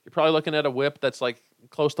 ERA. You're probably looking at a whip that's like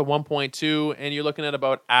close to 1.2, and you're looking at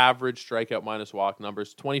about average strikeout minus walk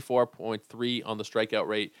numbers, 24.3 on the strikeout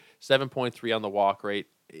rate, 7.3 on the walk rate.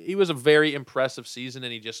 He was a very impressive season,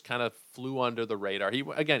 and he just kind of flew under the radar.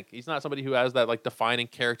 He's not somebody who has that like defining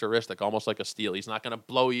characteristic, almost like a Steele. He's not going to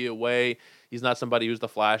blow you away. He's not somebody who's the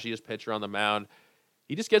flashiest pitcher on the mound.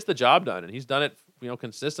 He just gets the job done, and he's done it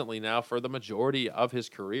consistently now for the majority of his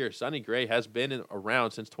career. Sonny Gray has been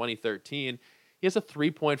around since 2013. He has a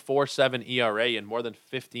 3.47 ERA in more than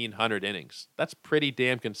 1,500 innings. That's pretty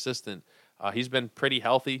damn consistent. He's been pretty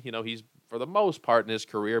healthy. He's, for the most part in his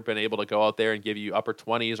career, been able to go out there and give you upper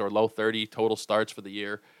 20s or low 30 total starts for the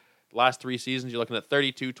year. Last 3 seasons, you're looking at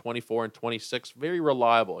 32, 24, and 26. Very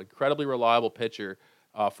reliable, incredibly reliable pitcher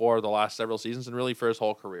for the last several seasons and really for his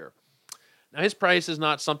whole career. Now, his price is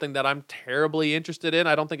not something that I'm terribly interested in.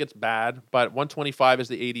 I don't think it's bad, but 125 is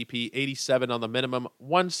the ADP, 87 on the minimum,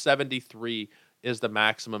 173 is the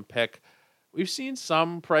maximum pick. We've seen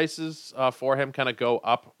some prices for him kind of go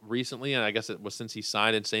up recently, and I guess it was since he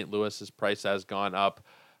signed in St. Louis, his price has gone up.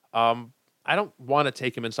 I don't want to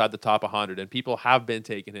take him inside the top 100, and people have been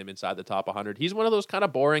taking him inside the top 100. He's one of those kind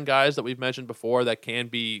of boring guys that we've mentioned before that can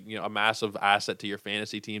be, a massive asset to your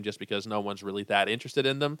fantasy team just because no one's really that interested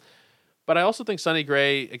in them. But I also think Sonny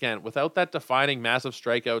Gray, again, without that defining massive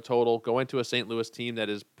strikeout total, going to a St. Louis team that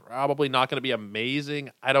is probably not going to be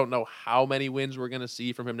amazing. I don't know how many wins we're going to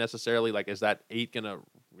see from him necessarily. Like, is that 8 going to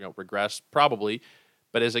regress? Probably.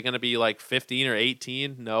 But is it going to be like 15 or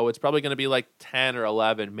 18? No, it's probably going to be like 10 or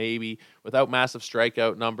 11 maybe without massive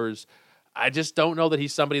strikeout numbers. I just don't know that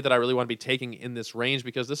he's somebody that I really want to be taking in this range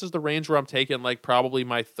because this is the range where I'm taking like probably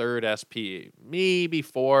my third SP, maybe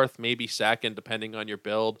fourth, maybe second, depending on your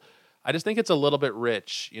build. I just think it's a little bit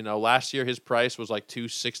rich. Last year his price was like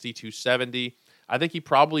 260, 270. I think he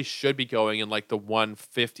probably should be going in like the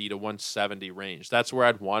 150 to 170 range. That's where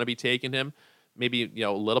I'd want to be taking him. Maybe, a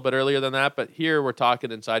little bit earlier than that. But here we're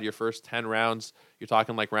talking inside your first 10 rounds. You're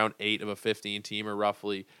talking like round 8 of a 15-teamer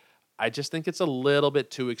roughly. I just think it's a little bit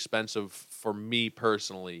too expensive for me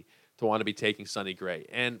personally to want to be taking Sonny Gray.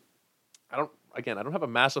 And I don't have a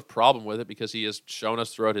massive problem with it because he has shown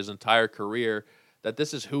us throughout his entire career that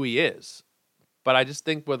this is who he is. But I just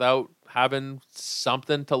think without having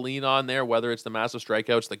something to lean on there, whether it's the massive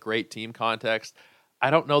strikeouts, the great team context, I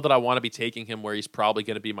don't know that I want to be taking him where he's probably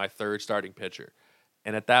going to be my third starting pitcher.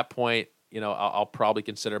 And at that point, I'll probably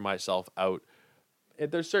consider myself out.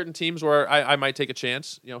 There's certain teams where I might take a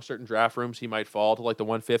chance. Certain draft rooms, he might fall to like the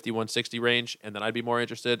 150, 160 range, and then I'd be more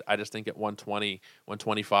interested. I just think at 120,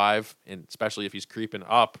 125, and especially if he's creeping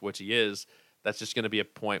up, which he is, that's just going to be a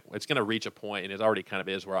point. It's going to reach a point, and it already kind of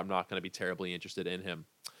is, where I'm not going to be terribly interested in him.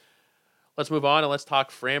 Let's move on and let's talk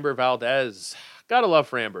Framber Valdez. Gotta love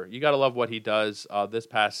Framber. You gotta love what he does. This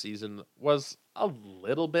past season was a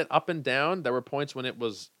little bit up and down. There were points when it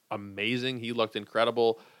was amazing. He looked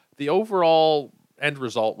incredible. The overall end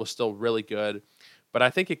result was still really good, but I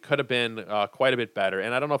think it could have been quite a bit better.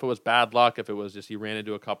 And I don't know if it was bad luck, if it was just he ran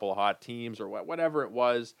into a couple of hot teams or whatever it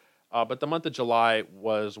was. But the month of July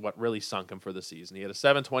was what really sunk him for the season. He had a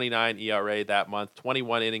 7.29 ERA that month,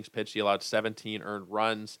 21 innings pitched. He allowed 17 earned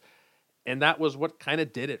runs. And that was what kind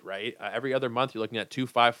of did it, right? Every other month, you're looking at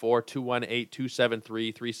 2.54, 2.18,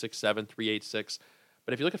 2.73, 3.67, 3.86.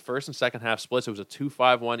 But if you look at first and second half splits, it was a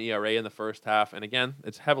 2.51 ERA in the first half. And again,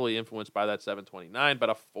 it's heavily influenced by that 7.29,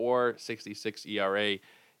 but a 4.66 ERA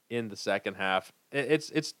in the second half.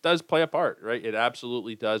 It does play a part, right? It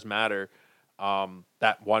absolutely does matter.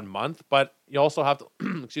 That 1 month, but you also have to,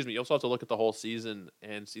 you also have to look at the whole season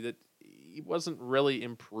and see that he wasn't really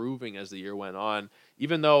improving as the year went on,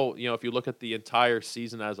 even though, if you look at the entire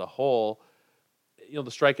season as a whole, the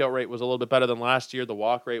strikeout rate was a little bit better than last year. The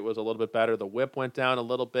walk rate was a little bit better. The whip went down a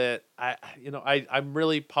little bit. I'm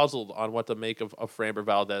really puzzled on what to make of Framber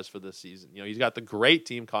Valdez for this season. He's got the great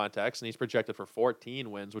team context and he's projected for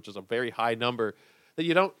 14 wins, which is a very high number that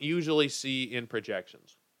you don't usually see in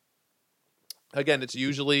projections. Again, it's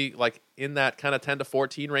usually like in that kind of 10 to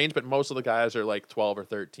 14 range, but most of the guys are like 12 or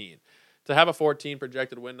 13. To have a 14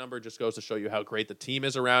 projected win number just goes to show you how great the team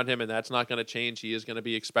is around him, and that's not going to change. He is going to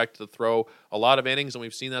be expected to throw a lot of innings, and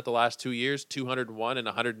we've seen that the last 2 years, 201 and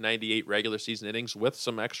 198 regular season innings with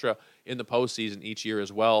some extra in the postseason each year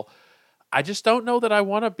as well. I just don't know that I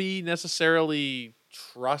want to be necessarily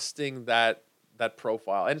trusting that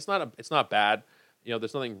profile. And it's not bad.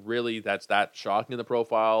 There's nothing really that's that shocking in the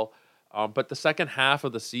profile. But the second half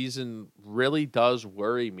of the season really does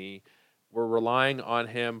worry me. We're relying on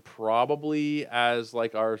him probably as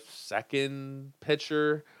like our second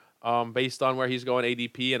pitcher based on where he's going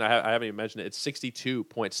ADP. And I haven't even mentioned it. It's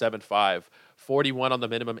 62.75, 41 on the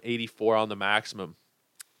minimum, 84 on the maximum.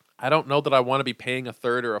 I don't know that I want to be paying a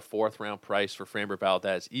third or a fourth round price for Framber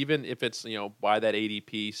Valdez, even if it's, by that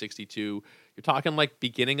ADP 62. You're talking like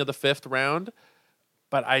beginning of the fifth round.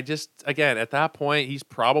 But again, at that point, he's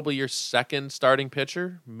probably your second starting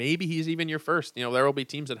pitcher. Maybe he's even your first. There will be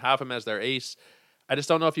teams that have him as their ace. I just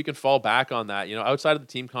don't know if you can fall back on that. Outside of the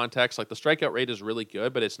team context, like the strikeout rate is really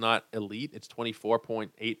good, but it's not elite. It's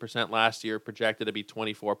 24.8% last year, projected to be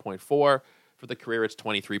 24.4. For the career, it's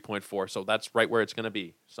 23.4. So that's right where it's going to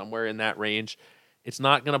be, somewhere in that range. It's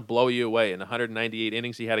not going to blow you away. In 198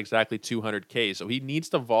 innings, he had exactly 200 Ks. So he needs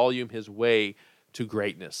to volume his way to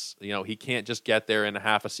greatness. He can't just get there in a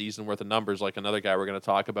half a season worth of numbers like another guy we're going to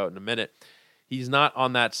talk about in a minute. He's not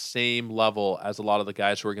on that same level as a lot of the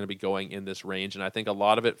guys who are going to be going in this range. And I think a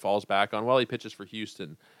lot of it falls back on, well, he pitches for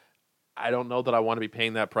Houston. I don't know that I want to be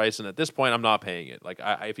paying that price. And at this point, I'm not paying it. Like,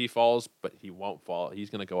 if he falls, but he won't fall, he's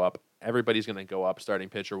going to go up. Everybody's going to go up starting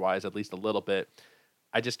pitcher-wise at least a little bit.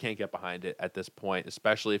 I just can't get behind it at this point,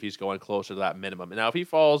 especially if he's going closer to that minimum. And now if he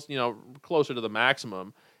falls, closer to the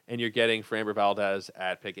maximum and you're getting Framber Valdez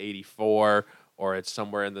at pick 84 or it's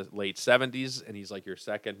somewhere in the late 70s and he's like your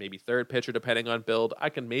second, maybe third pitcher depending on build, I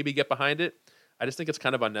can maybe get behind it. I just think it's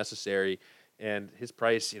kind of unnecessary. And his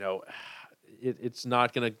price, it's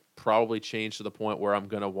not going to probably change to the point where I'm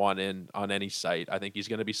going to want in on any site. I think he's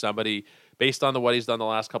going to be somebody, based on what he's done the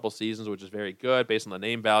last couple seasons, which is very good, based on the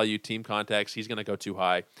name value, team context, he's going to go too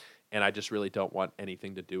high, and I just really don't want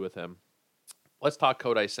anything to do with him. Let's talk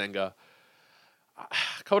Kodai Senga.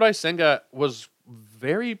 Kodai Senga was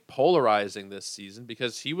very polarizing this season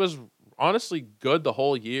because he was honestly good the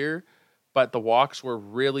whole year, but the walks were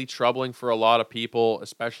really troubling for a lot of people,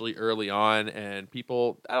 especially early on. And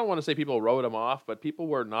people, I don't want to say people wrote him off, but people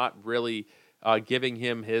were not really giving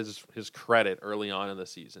him his credit early on in the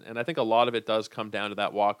season. And I think a lot of it does come down to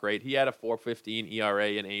that walk rate. He had a 4.15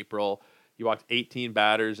 ERA in April. He walked 18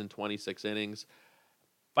 batters in 26 innings.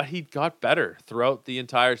 But he got better throughout the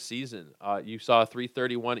entire season. You saw a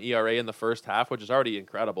 3.31 ERA in the first half, which is already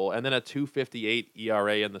incredible, and then a 2.58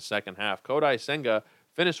 ERA in the second half. Kodai Senga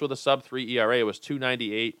finished with a sub-3 ERA. It was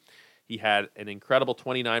 2.98. He had an incredible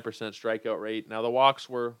 29% strikeout rate. Now, the walks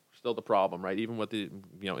were still the problem, right? Even with the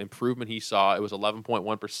improvement he saw, it was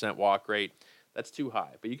 11.1% walk rate. That's too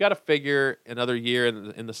high. But you got to figure another year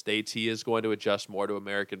in the States, he is going to adjust more to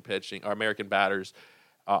American pitching, or American batters.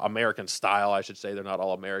 American style, I should say. They're not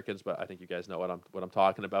all Americans, but I think you guys know what I'm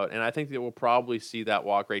talking about. And I think that we'll probably see that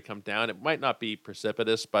walk rate come down. It might not be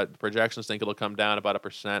precipitous, but projections think it'll come down about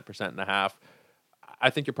 1.5%. I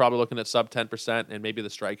think you're probably looking at sub 10%, and maybe the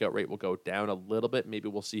strikeout rate will go down a little bit. Maybe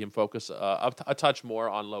we'll see him focus a touch more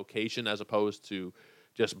on location as opposed to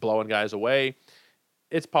just blowing guys away.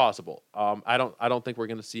 It's possible. I don't think we're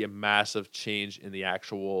going to see a massive change in the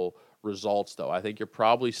actual results, though. I think you're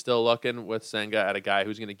probably still looking with Senga at a guy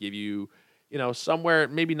who's going to give you, somewhere,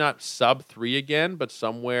 maybe not sub 3 again, but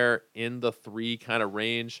somewhere in the 3 kind of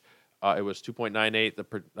range. It was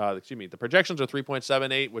 2.98. The projections are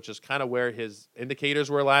 3.78, which is kind of where his indicators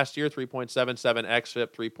were last year, 3.77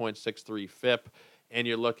 xFIP, 3.63 FIP. And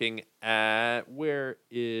you're looking at, where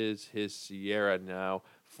is his Sierra now?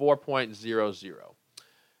 4.00.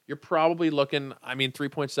 You're probably looking,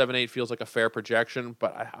 3.78 feels like a fair projection,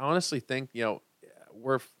 but I honestly think,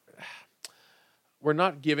 we're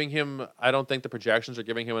not giving him, I don't think the projections are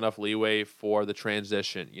giving him enough leeway for the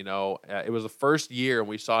transition. It was the first year and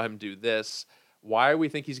we saw him do this. Why do we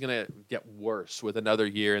think he's going to get worse with another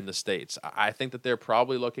year in the States? I think that they're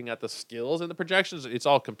probably looking at the skills and the projections. It's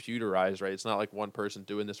all computerized, right? It's not like one person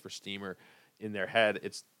doing this for Steamer in their head.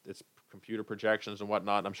 It's computer projections and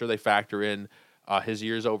whatnot. I'm sure they factor in his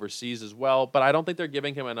years overseas as well, but I don't think they're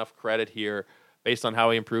giving him enough credit here based on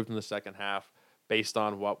how he improved in the second half, based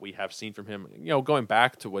on what we have seen from him, going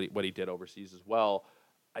back to what he did overseas as well.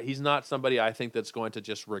 He's not somebody I think that's going to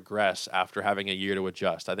just regress after having a year to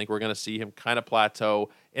adjust. I think we're going to see him kind of plateau,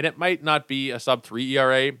 and it might not be a sub-3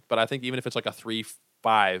 ERA, but I think even if it's like a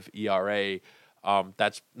 3.5 ERA,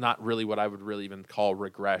 that's not really what I would really even call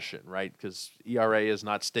regression, right? Because ERA is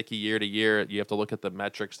not sticky year to year. You have to look at the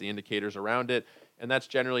metrics, the indicators around it, and that's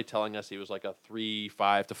generally telling us he was like a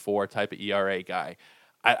 3.5 to 4 type of ERA guy.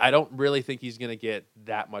 I don't really think he's going to get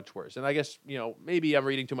that much worse. And I guess, maybe I'm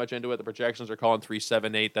reading too much into it. The projections are calling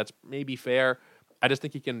 3.78. That's maybe fair. I just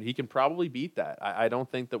think he can probably beat that. I don't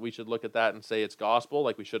think that we should look at that and say it's gospel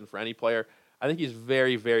like we shouldn't for any player. I think he's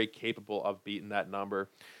very, very capable of beating that number.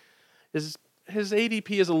 His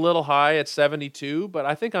ADP is a little high at 72, but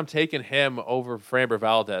I think I'm taking him over Framber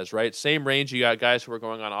Valdez, right? Same range. You got guys who are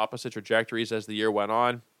going on opposite trajectories as the year went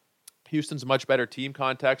on. Houston's a much better team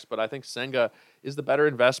context, but I think Senga is the better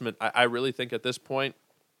investment. I really think at this point,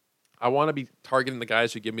 I want to be targeting the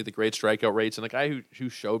guys who give me the great strikeout rates and the guy who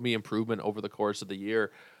showed me improvement over the course of the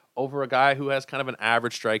year over a guy who has kind of an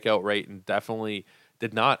average strikeout rate and definitely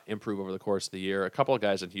did not improve over the course of the year. A couple of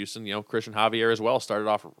guys in Houston, Christian Javier as well, started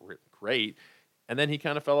off great, and then he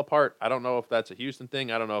kind of fell apart. I don't know if that's a Houston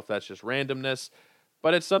thing. I don't know if that's just randomness.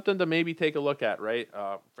 But it's something to maybe take a look at, right?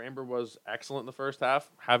 Framber was excellent in the first half.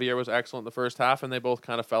 Javier was excellent in the first half, and they both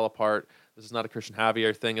kind of fell apart. This is not a Christian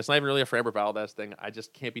Javier thing. It's not even really a Framber Valdez thing. I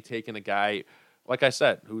just can't be taking a guy, like I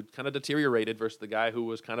said, who kind of deteriorated versus the guy who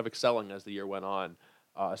was kind of excelling as the year went on,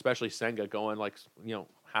 especially Senga going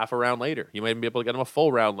half a round later. You might even be able to get him a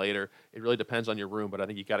full round later. It really depends on your room, but I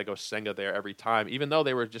think you got to go Senga there every time, even though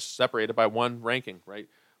they were just separated by one ranking, right?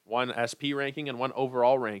 One SP ranking and one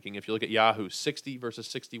overall ranking. If you look at Yahoo, 60 versus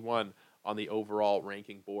 61 on the overall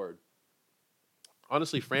ranking board.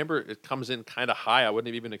 Honestly, Framber, it comes in kind of high. I wouldn't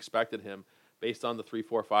have even expected him based on the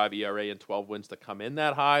 3.45 ERA and 12 wins to come in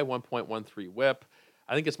that high, 1.13 whip.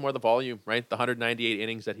 I think it's more the volume, right? The 198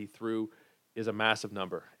 innings that he threw is a massive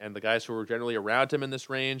number. And the guys who are generally around him in this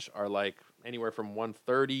range are like anywhere from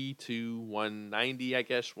 130 to 190, I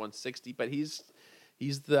guess, 160. But he's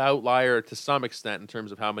the outlier to some extent in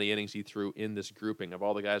terms of how many innings he threw in this grouping. Of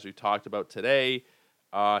all the guys we talked about today,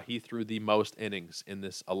 he threw the most innings in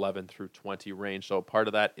this 11 through 20 range. So part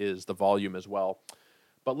of that is the volume as well.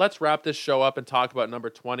 But let's wrap this show up and talk about number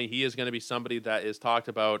 20. He is going to be somebody that is talked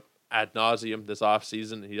about ad nauseum this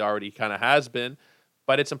offseason. He already kind of has been.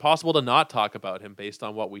 But it's impossible to not talk about him based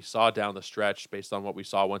on what we saw down the stretch, based on what we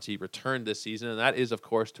saw once he returned this season. And that is, of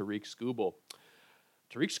course, Tarik Skubal.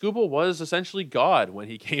 Tarik Skubal was essentially God when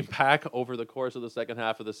he came back over the course of the second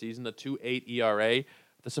half of the season, a 2.8 ERA.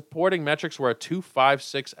 The supporting metrics were a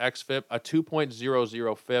 2.56 xFIP, a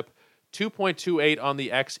 2.00 FIP, 2.28 on the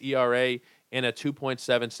xERA, and a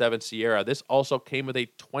 2.77 SIERA. This also came with a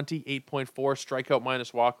 28.4 strikeout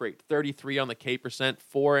minus walk rate, 33 on the K percent,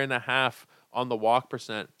 4.5 on the walk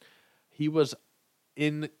percent. He was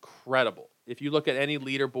incredible. If you look at any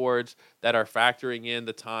leaderboards that are factoring in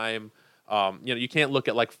the time, you can't look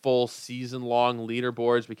at like full season long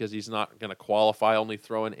leaderboards because he's not going to qualify only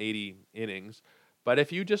throwing 80 innings. But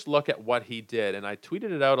if you just look at what he did, and I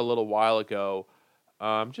tweeted it out a little while ago,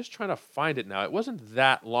 I'm just trying to find it now. It wasn't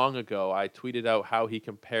that long ago. I tweeted out how he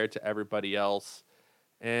compared to everybody else,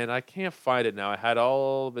 and I can't find it now. I had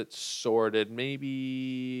all of it sorted.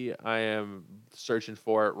 Maybe I am searching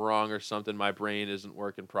for it wrong or something. My brain isn't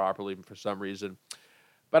working properly for some reason.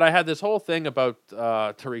 But I had this whole thing about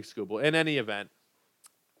Tarik Skubal. In any event,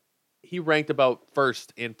 he ranked about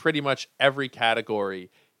first in pretty much every category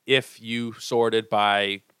if you sorted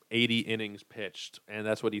by 80 innings pitched. And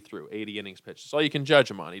that's what he threw, 80 innings pitched. That's all you can judge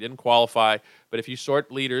him on. He didn't qualify. But if you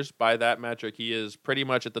sort leaders by that metric, he is pretty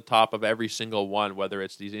much at the top of every single one, whether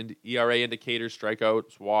it's these ERA indicators,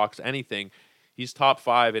 strikeouts, walks, anything. He's top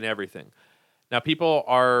 5 in everything. Now, people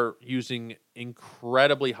are using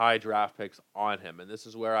incredibly high draft picks on him, and this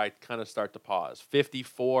is where I kind of start to pause.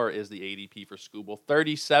 54 is the ADP for Skubal,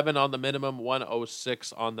 37 on the minimum,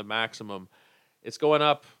 106 on the maximum. It's going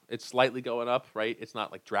up. It's slightly going up, right? It's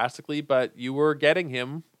not like drastically, but you were getting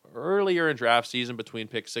him earlier in draft season between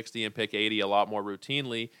pick 60 and pick 80 a lot more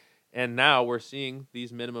routinely, and now we're seeing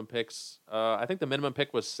these minimum picks. I think the minimum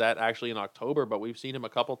pick was set actually in October, but we've seen him a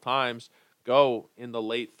couple times go in the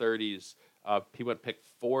late 30s. He went pick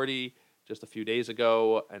 40 just a few days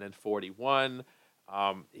ago, and then 41.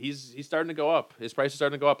 He's starting to go up. His price is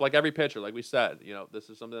starting to go up like every pitcher, like we said. This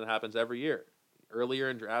is something that happens every year. Earlier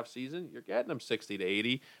in draft season, you're getting him 60 to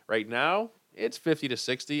 80. Right now, it's 50 to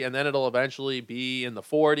 60, and then it'll eventually be in the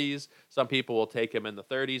 40s. Some people will take him in the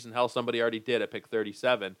 30s, and hell, somebody already did at pick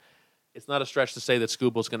 37. It's not a stretch to say that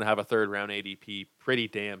Skubal's going to have a third-round ADP pretty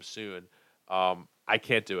damn soon. I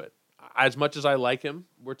can't do it. As much as I like him,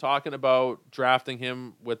 we're talking about drafting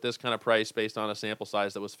him with this kind of price based on a sample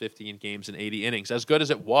size that was 15 games and 80 innings. As good as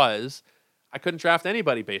it was, I couldn't draft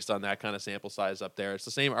anybody based on that kind of sample size up there. It's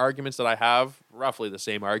the same arguments that I have, roughly the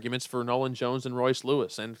same arguments for Nolan Jones and Royce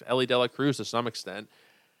Lewis and Ellie De La Cruz to some extent.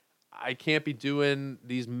 I can't be doing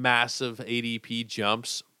these massive ADP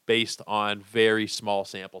jumps based on very small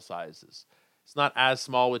sample sizes. It's not as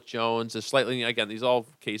small with Jones. It's slightly, again, these all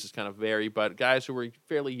cases kind of vary, but guys who were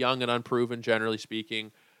fairly young and unproven, generally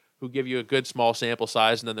speaking, who give you a good small sample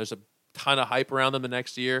size, and then there's a ton of hype around them the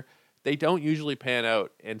next year, they don't usually pan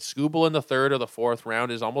out. And Skubal in the third or the fourth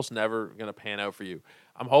round is almost never going to pan out for you.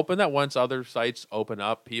 I'm hoping that once other sites open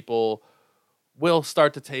up, people will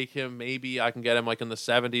start to take him. Maybe I can get him like in the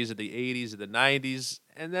 70s or the 80s or the 90s,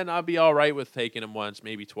 and then I'll be all right with taking him once,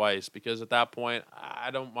 maybe twice, because at that point,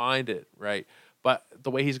 I don't mind it, right? But the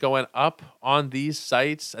way he's going up on these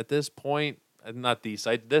sites at this point, not these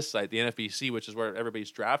sites, this site, the NFBC, which is where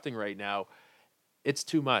everybody's drafting right now, it's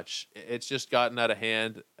too much. It's just gotten out of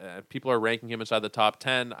hand. People are ranking him inside the top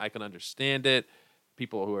 10. I can understand it.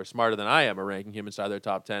 People who are smarter than I am are ranking him inside their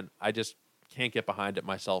top 10. I just can't get behind it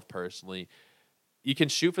myself personally. you can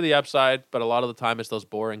shoot for the upside, but a lot of the time it's those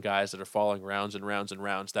boring guys that are falling rounds and rounds and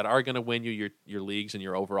rounds that are going to win you your leagues and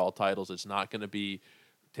your overall titles. It's not going to be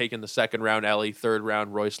taking the second round Ellie, third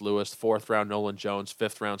round Royce Lewis, fourth round Nolan Jones,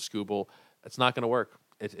 fifth round Skubal. It's not going to work.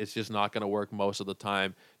 It's just not going to work most of the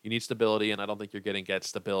time. You need stability, and I don't think you're going to get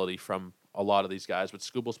stability from a lot of these guys. But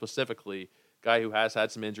Skubal specifically, guy who has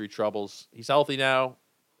had some injury troubles, he's healthy now,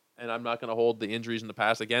 and I'm not going to hold the injuries in the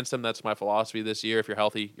past against him. That's my philosophy this year. If you're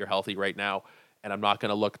healthy, you're healthy right now. And I'm not going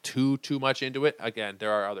to look too much into it. Again,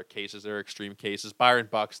 there are other cases. There are extreme cases. Byron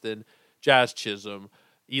Buxton, Jazz Chisholm,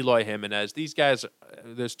 Eloy Jimenez. These guys,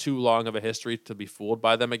 there's too long of a history to be fooled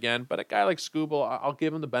by them again. But a guy like Skubal, I'll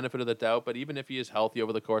give him the benefit of the doubt. But even if he is healthy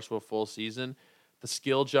over the course of a full season, the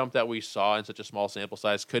skill jump that we saw in such a small sample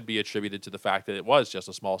size could be attributed to the fact that it was just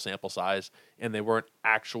a small sample size and they weren't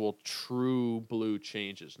actual true blue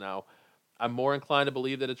changes. Now, I'm more inclined to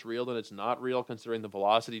believe that it's real than it's not real considering the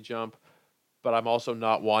velocity jump. But I'm also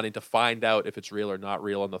not wanting to find out if it's real or not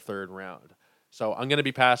real in the third round. So I'm going to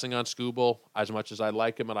be passing on Skubal as much as I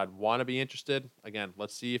like him and I'd want to be interested. Again,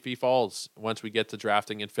 let's see if he falls once we get to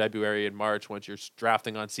drafting in February and March, once you're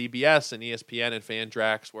drafting on CBS and ESPN and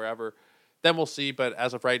FanDrax, wherever. Then we'll see. But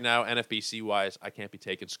as of right now, NFBC-wise, I can't be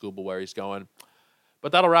taking Skubal where he's going.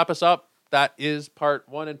 But that'll wrap us up. That is part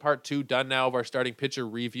 1 and part 2 done now of our starting pitcher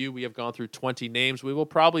review. We have gone through 20 names. We will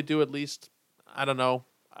probably do at least, I don't know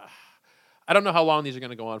how long these are going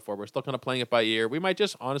to go on for. We're still kind of playing it by ear. We might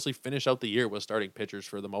just honestly finish out the year with starting pitchers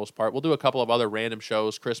for the most part. We'll do a couple of other random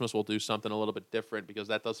shows. Christmas we'll do something a little bit different because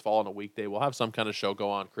that does fall on a weekday. We'll have some kind of show go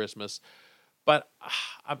on Christmas. But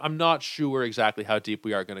I'm not sure exactly how deep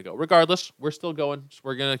we are going to go. Regardless, we're still going.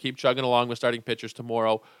 We're going to keep chugging along with starting pitchers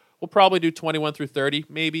tomorrow. We'll probably do 21 through 30,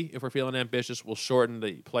 maybe. If we're feeling ambitious, we'll shorten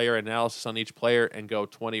the player analysis on each player and go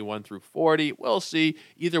 21 through 40. We'll see.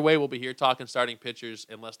 Either way, we'll be here talking starting pitchers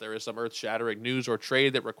unless there is some earth-shattering news or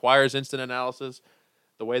trade that requires instant analysis.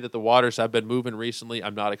 The way that the waters have been moving recently,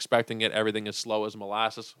 I'm not expecting it. Everything is slow as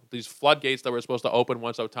molasses. These floodgates that were supposed to open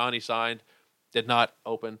once Ohtani signed did not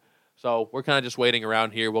open. So we're kind of just waiting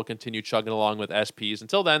around here. We'll continue chugging along with SPs.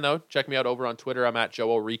 Until then, though, check me out over on Twitter. I'm at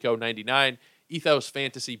JoeOrico99. Ethos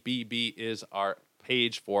Fantasy BB is our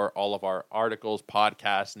page for all of our articles,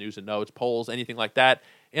 podcasts, news and notes, polls, anything like that.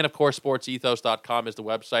 And, of course, sportsethos.com is the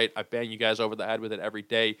website. I bang you guys over the head with it every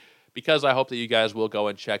day because I hope that you guys will go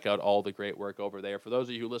and check out all the great work over there. For those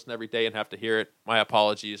of you who listen every day and have to hear it, my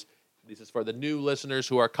apologies. This is for the new listeners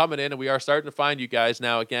who are coming in, and we are starting to find you guys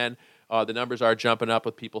now again. The numbers are jumping up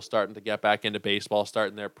with people starting to get back into baseball,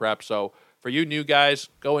 starting their prep. So for you new guys,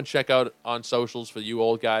 go and check out on socials. For you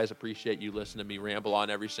old guys, appreciate you listening to me ramble on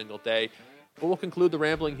every single day. But we'll conclude the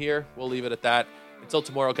rambling here. We'll leave it at that. Until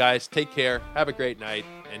tomorrow, guys, take care, have a great night,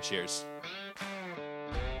 and cheers.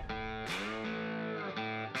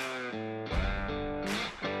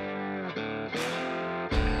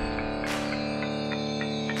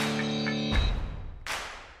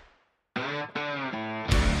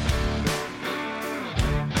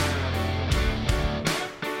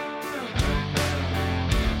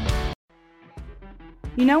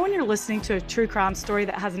 You know when you're listening to a true crime story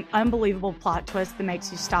that has an unbelievable plot twist that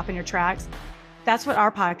makes you stop in your tracks? That's what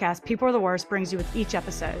our podcast, People Are the Worst, brings you with each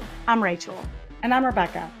episode. I'm Rachel. And I'm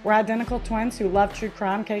Rebecca. We're identical twins who love true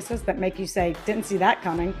crime cases that make you say, didn't see that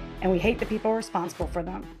coming, and we hate the people responsible for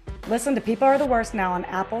them. Listen to People Are the Worst now on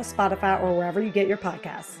Apple, Spotify, or wherever you get your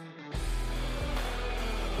podcasts.